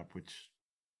Ball to Drop, which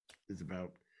is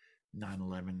about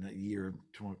 9/11, the year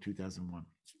 2001.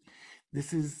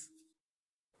 This is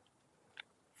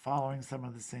following some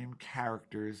of the same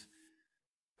characters,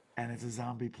 and it's a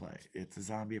zombie play. It's a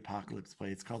zombie apocalypse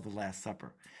play. It's called The Last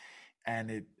Supper,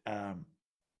 and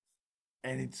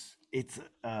it's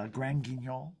Grand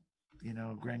Guignol,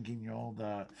 Grand Guignol,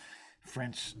 the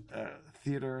French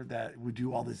theater that would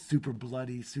do all this super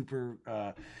bloody, super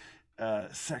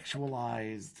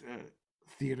sexualized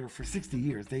theater for 60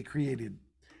 years. They created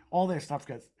all their stuff,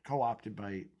 got co-opted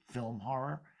by film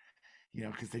horror,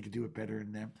 because they could do it better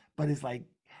than them. But it's like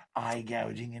eye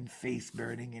gouging and face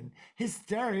burning and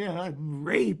hysteria and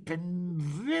rape and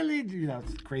really,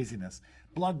 it's craziness.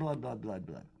 Blood.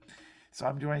 So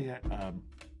I'm doing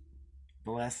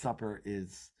The Last Supper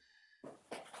is...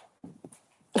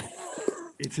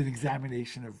 It's an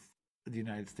examination of the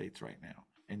United States right now.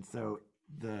 And so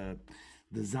the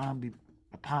zombie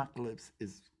apocalypse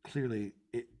is clearly,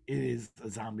 it is a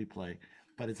zombie play,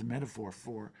 but it's a metaphor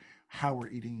for how we're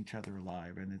eating each other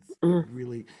alive. And it's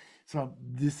really, so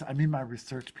I'm in my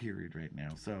research period right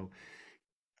now. So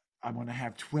I'm going to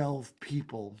have 12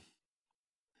 people,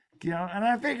 and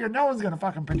I figure no one's going to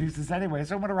fucking produce this anyway.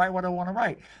 So I'm going to write what I want to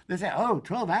write. They say,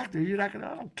 12 actors, you're not going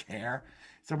to, I don't care.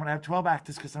 So I'm going to have 12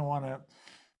 actors because I want to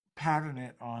pattern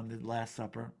it on The Last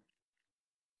Supper.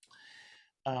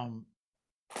 And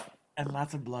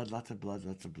lots of blood.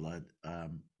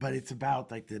 But it's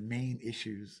about like the main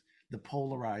issues, the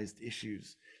polarized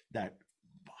issues that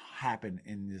happen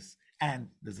in this. And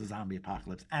there's a zombie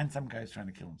apocalypse and some guy's trying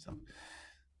to kill himself.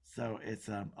 So it's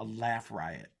a laugh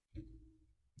riot.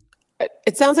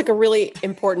 It sounds like a really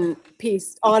important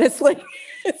piece, honestly.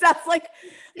 It sounds like,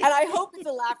 and I hope it's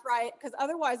a laugh riot, because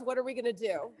otherwise, what are we going to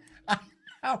do?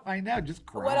 Oh, I know, just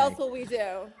cry. What else will we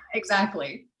do?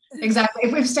 Exactly.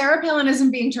 If Sarah Palin isn't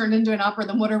being turned into an opera,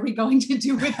 then what are we going to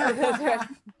do with her?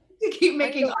 To keep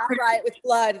making laugh riot with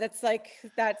blood. That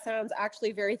sounds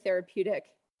actually very therapeutic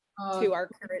to our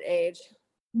current age.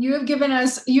 You have given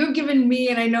me,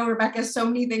 and I know Rebecca, so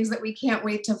many things that we can't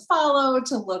wait to follow,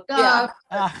 to look up.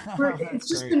 It's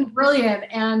just been brilliant.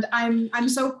 And I'm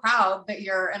so proud that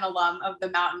you're an alum of the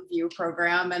Mountainview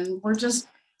program. And we're just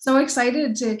so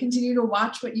excited to continue to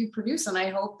watch what you produce. And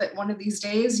I hope that one of these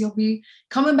days you'll be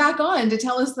coming back on to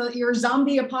tell us that your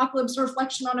zombie apocalypse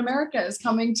reflection on America is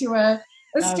coming to a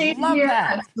stage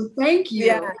here. So thank you.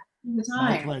 Yeah. The time.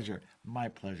 My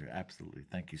pleasure. Absolutely.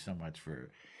 Thank you so much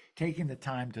for taking the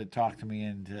time to talk to me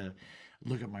and to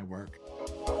look at my work.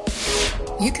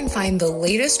 You can find the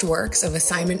latest works of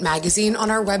Assignment Magazine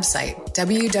on our website,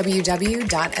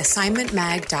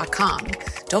 www.assignmentmag.com.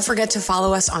 Don't forget to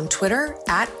follow us on Twitter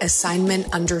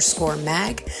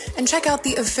 @assignment_mag, and check out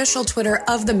the official Twitter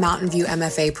of the Mountainview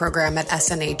MFA program at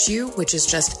SNHU, which is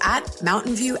just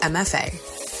 @Mountainview MFA.